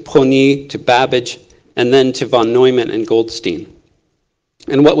Smith to Prony to Babbage, and then to von Neumann and Goldstein.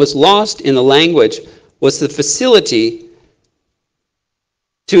 And what was lost in the language was the facility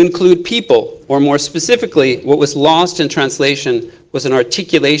to include people, or more specifically, what was lost in translation was an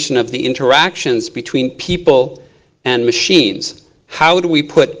articulation of the interactions between people and machines. How do we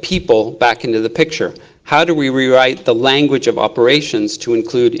put people back into the picture? How do we rewrite the language of operations to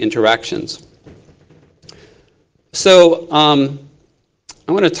include interactions? So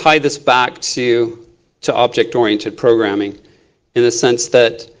I want to tie this back to object-oriented programming in the sense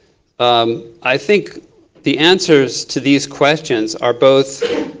that I think the answers to these questions are both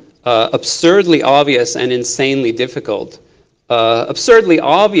absurdly obvious and insanely difficult. Absurdly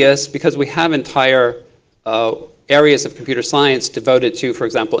obvious because we have entire areas of computer science devoted to, for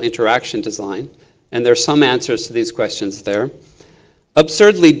example, interaction design, and there are some answers to these questions there.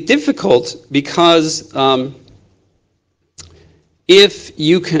 Absurdly difficult because if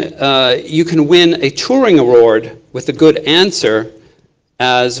you can win a Turing Award with a good answer,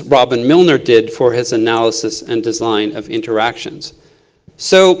 as Robin Milner did for his analysis and design of interactions.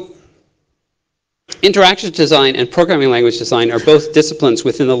 So interaction design and programming language design are both disciplines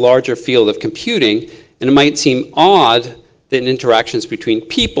within the larger field of computing, and it might seem odd that interactions between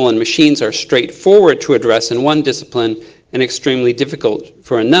people and machines are straightforward to address in one discipline and extremely difficult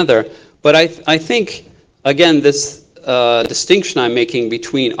for another. But I think, again, this distinction I'm making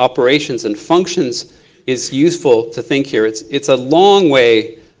between operations and functions is useful to think here. It's a long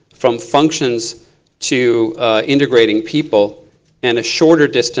way from functions to integrating people, and a shorter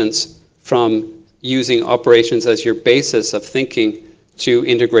distance from using operations as your basis of thinking to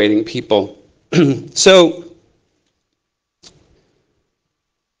integrating people. So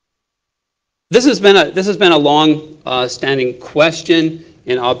this has been a long standing question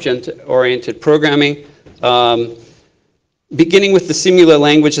in object-oriented programming. Beginning with the Simula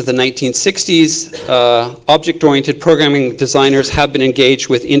language of the 1960s, object-oriented programming designers have been engaged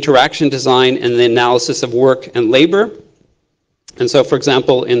with interaction design and the analysis of work and labor. And so, for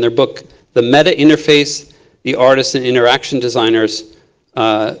example, in their book, The Meta Interface, the artists and interaction designers,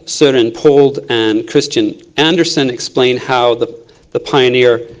 Søren Pold and Christian Andersen, explain how the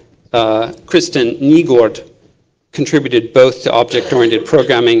pioneer, Kristen Nygaard, contributed both to object-oriented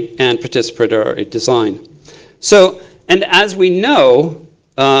programming and participatory design. So, and as we know,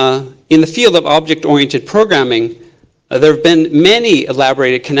 in the field of object-oriented programming, there have been many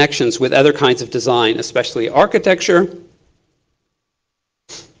elaborated connections with other kinds of design, especially architecture,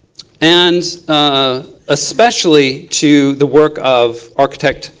 and especially to the work of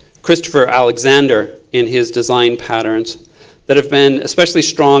architect Christopher Alexander in his design patterns that have been especially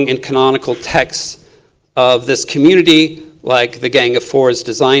strong in canonical texts of this community, like the Gang of Four's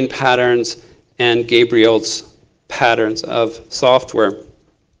design patterns and Gabriel's patterns of software.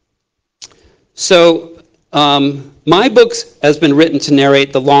 So my book has been written to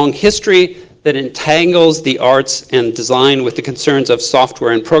narrate the long history that entangles the arts and design with the concerns of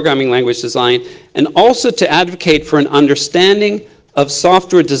software and programming language design, and also to advocate for an understanding of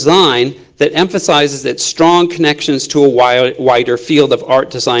software design that emphasizes its strong connections to a wider field of art,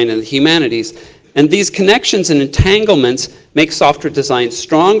 design, and the humanities. And these connections and entanglements make software design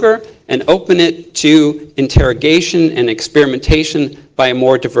stronger and open it to interrogation and experimentation by a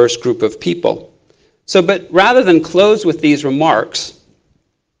more diverse group of people. So, but rather than close with these remarks,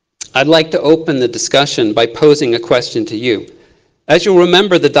 I'd like to open the discussion by posing a question to you. As you'll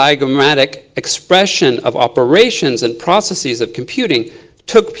remember, the diagrammatic expression of operations and processes of computing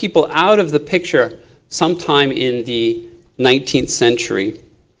took people out of the picture sometime in the 19th century.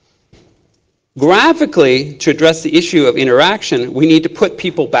 Graphically, to address the issue of interaction, we need to put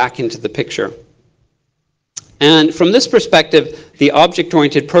people back into the picture. And from this perspective, the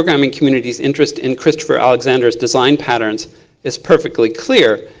object-oriented programming community's interest in Christopher Alexander's design patterns is perfectly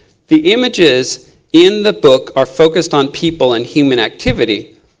clear. The images in the book are focused on people and human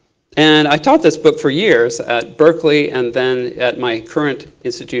activity. And I taught this book for years at Berkeley and then at my current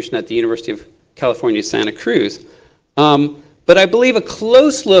institution at the University of California, Santa Cruz. But I believe a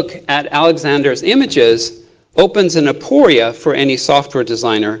close look at Alexander's images opens an aporia for any software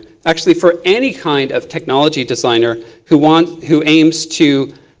designer, actually for any kind of technology designer who aims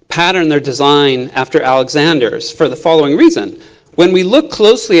to pattern their design after Alexander's, for the following reason. When we look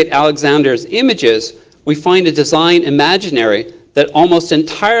closely at Alexander's images, we find a design imaginary that almost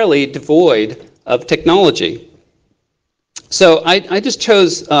entirely devoid of technology. So I just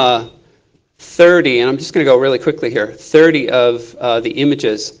chose 30, and I'm just going to go really quickly here, 30 of the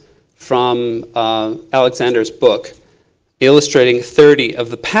images from Alexander's book, illustrating 30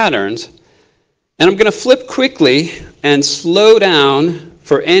 of the patterns. And I'm going to flip quickly and slow down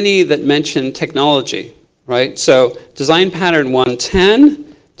for any that mention technology, right? So design pattern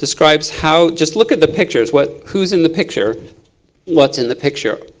 110 describes how, just look at the pictures, who's in the picture, what's in the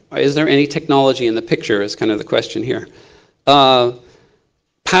picture. Is there any technology in the picture is kind of the question here.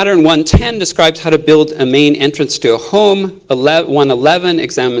 Pattern 110 describes how to build a main entrance to a home. 111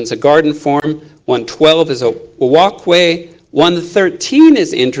 examines a garden form. 112 is a walkway. 113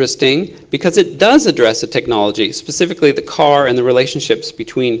 is interesting because it does address a technology, specifically the car and the relationships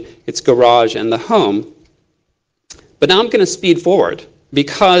between its garage and the home. But now I'm going to speed forward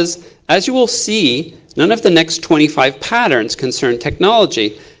because, as you will see, none of the next 25 patterns concern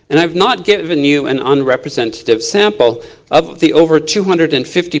technology. And I've not given you an unrepresentative sample of the over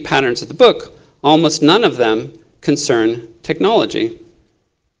 250 patterns of the book. Almost none of them concern technology.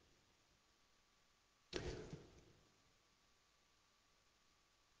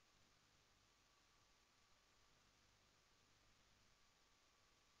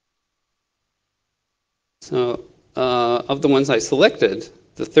 So of the ones I selected,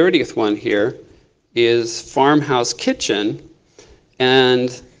 the 30th one here is Farmhouse Kitchen.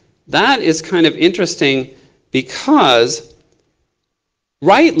 And that is kind of interesting because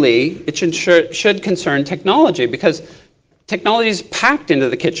rightly it should concern technology, because technology is packed into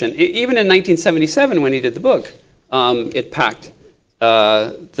the kitchen. Even in 1977 when he did the book, it packed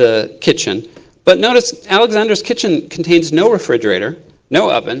the kitchen. But notice Alexander's kitchen contains no refrigerator, no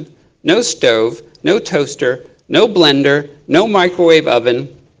oven, no stove, no toaster, no blender, no microwave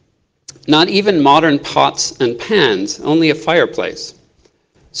oven, not even modern pots and pans, only a fireplace.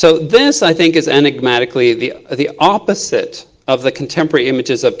 So this, I think, is enigmatically the opposite of the contemporary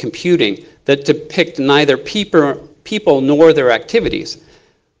images of computing that depict neither people nor their activities.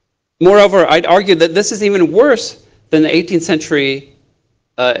 Moreover, I'd argue that this is even worse than the 18th century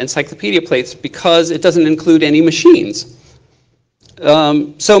encyclopedia plates because it doesn't include any machines.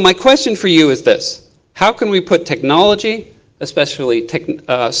 So my question for you is this. How can we put technology, especially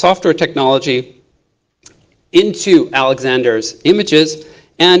software technology, into Alexander's images?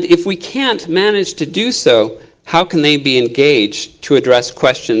 And if we can't manage to do so, how can they be engaged to address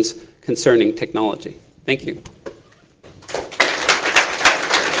questions concerning technology? Thank you.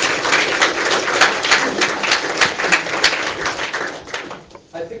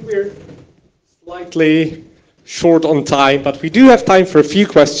 I think we're slightly short on time, but we do have time for a few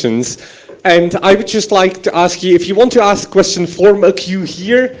questions. And I would just like to ask you, if you want to ask a question, form a queue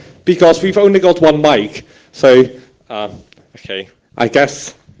here, because we've only got one mic. So, okay, I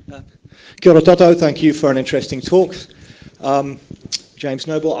guess. Kia ora tātou, thank you for an interesting talk. James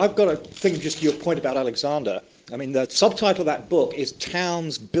Noble, I've got a thing just to your point about Alexander. I mean, the subtitle of that book is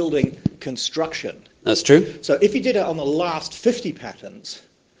Towns Building Construction. That's true. So if you did it on the last 50 patterns,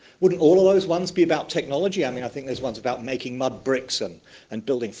 wouldn't all of those ones be about technology? I mean, I think there's ones about making mud bricks and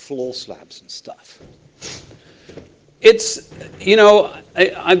building floor slabs and stuff. It's, you know,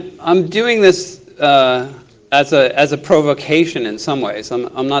 I'm doing this as a provocation in some ways.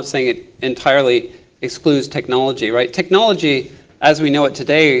 I'm not saying it entirely excludes technology, right? Technology, as we know it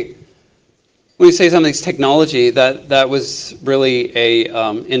today, when we say something's technology, that was really a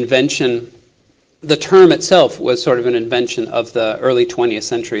invention. The term itself was sort of an invention of the early 20th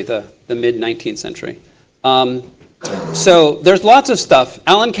century, the mid-19th century. So there's lots of stuff.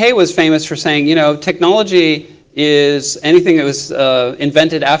 Alan Kay was famous for saying, you know, technology is anything that was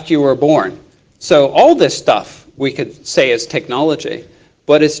invented after you were born. So all this stuff we could say is technology,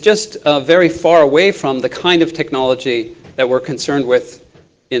 but it's just very far away from the kind of technology that we're concerned with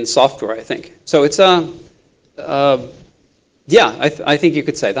in software, I think. So it's yeah, I think you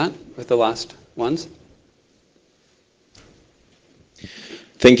could say that with the last ones.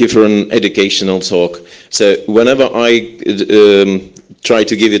 Thank you for an educational talk. So whenever I try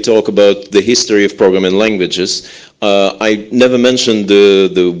to give a talk about the history of programming languages, I never mention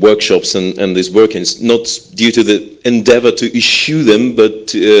the workshops and these workings, not due to the endeavor to issue them, but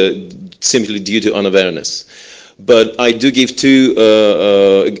simply due to unawareness. But I do give two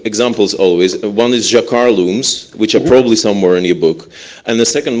examples always. One is jacquard looms, which are probably somewhere in your book. And the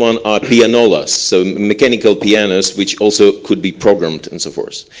second one are pianolas, so mechanical pianos, which also could be programmed and so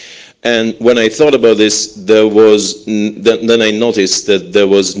forth. And when I thought about this, then I noticed that there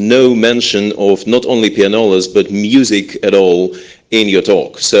was no mention of not only pianolas, but music at all in your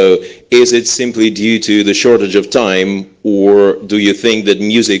talk. So is it simply due to the shortage of time, or do you think that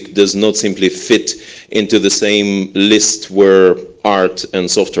music does not simply fit into the same list where art and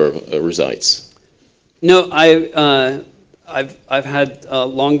software resides? No, I've had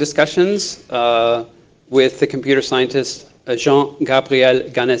long discussions with the computer scientist Jean-Gabriel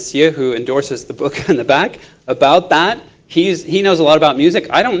Ganessier, who endorses the book in the back, about that. He knows a lot about music.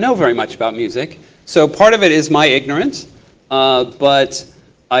 I don't know very much about music, so part of it is my ignorance. But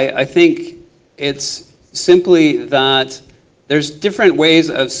I think it's simply that there's different ways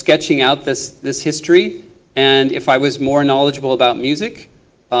of sketching out this history, and if I was more knowledgeable about music,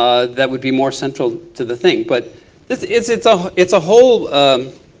 that would be more central to the thing. But it's a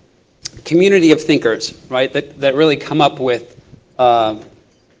whole community of thinkers, right, that really come up with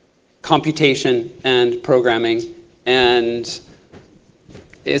computation and programming, and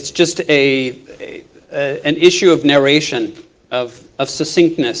it's just an issue of narration, of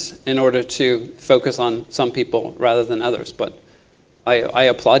succinctness, in order to focus on some people rather than others. But I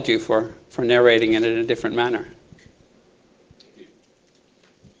applaud you for narrating it in a different manner.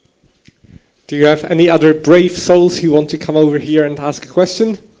 Do you have any other brave souls who want to come over here and ask a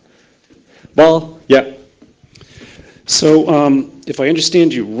question? Well, yeah. So if I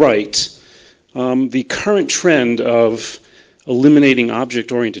understand you right, the current trend of eliminating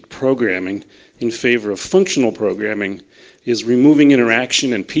object-oriented programming in favor of functional programming is removing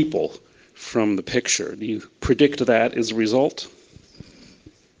interaction and people from the picture. Do you predict that as a result?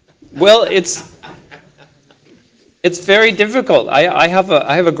 Well, it's very difficult. I have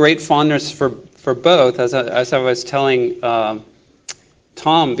a great fondness for both. As I was telling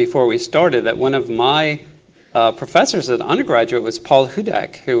Tom before we started, that one of my professors at undergraduate was Paul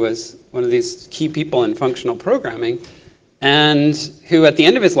Hudak, who was one of these key people in functional programming, and who at the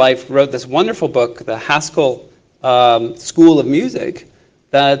end of his life wrote this wonderful book, the Haskell School of Music,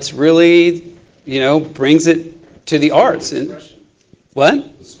 that's really, brings it to the arts.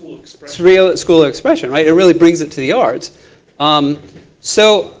 What? School of expression. It's real school of expression, right? It really brings it to the arts.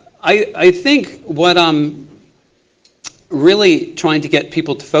 So I think what I'm really trying to get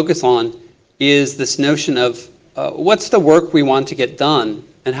people to focus on is this notion of what's the work we want to get done,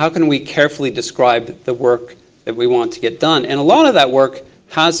 and how can we carefully describe the work that we want to get done. And a lot of that work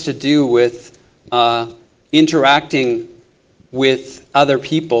has to do with interacting with other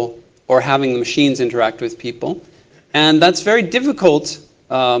people or having the machines interact with people. And that's very difficult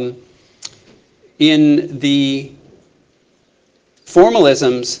in the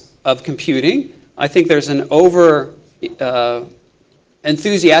formalisms of computing. I think there's an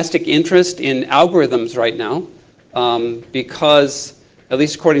enthusiastic interest in algorithms right now because, at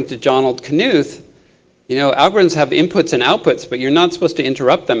least according to Donald Knuth, algorithms have inputs and outputs, but you're not supposed to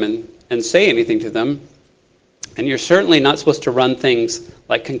interrupt them and say anything to them. And you're certainly not supposed to run things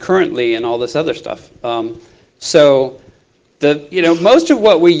like concurrently and all this other stuff. So most of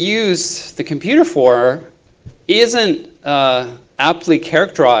what we use the computer for isn't aptly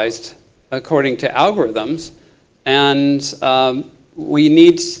characterized according to algorithms, and we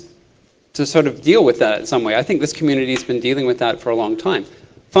need to sort of deal with that in some way. I think this community has been dealing with that for a long time.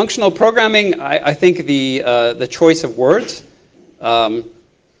 Functional programming, I think the choice of words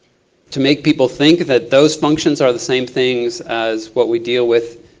to make people think that those functions are the same things as what we deal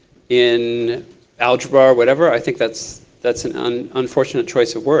with in algebra or whatever, I think that's an unfortunate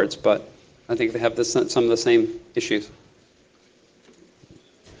choice of words, but I think they have some of the same issues.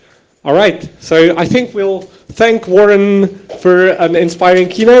 All right, so I think we'll thank Warren for an inspiring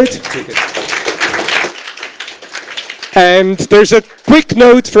keynote. And there's a quick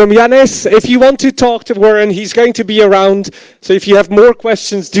note from Yanis. If you want to talk to Warren, he's going to be around. So if you have more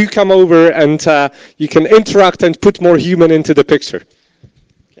questions, do come over and you can interact and put more human into the picture.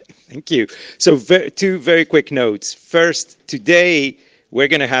 Thank you. So two very quick notes. First, today we're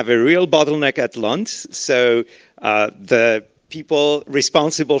going to have a real bottleneck at lunch. So the people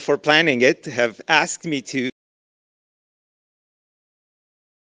responsible for planning it have asked me to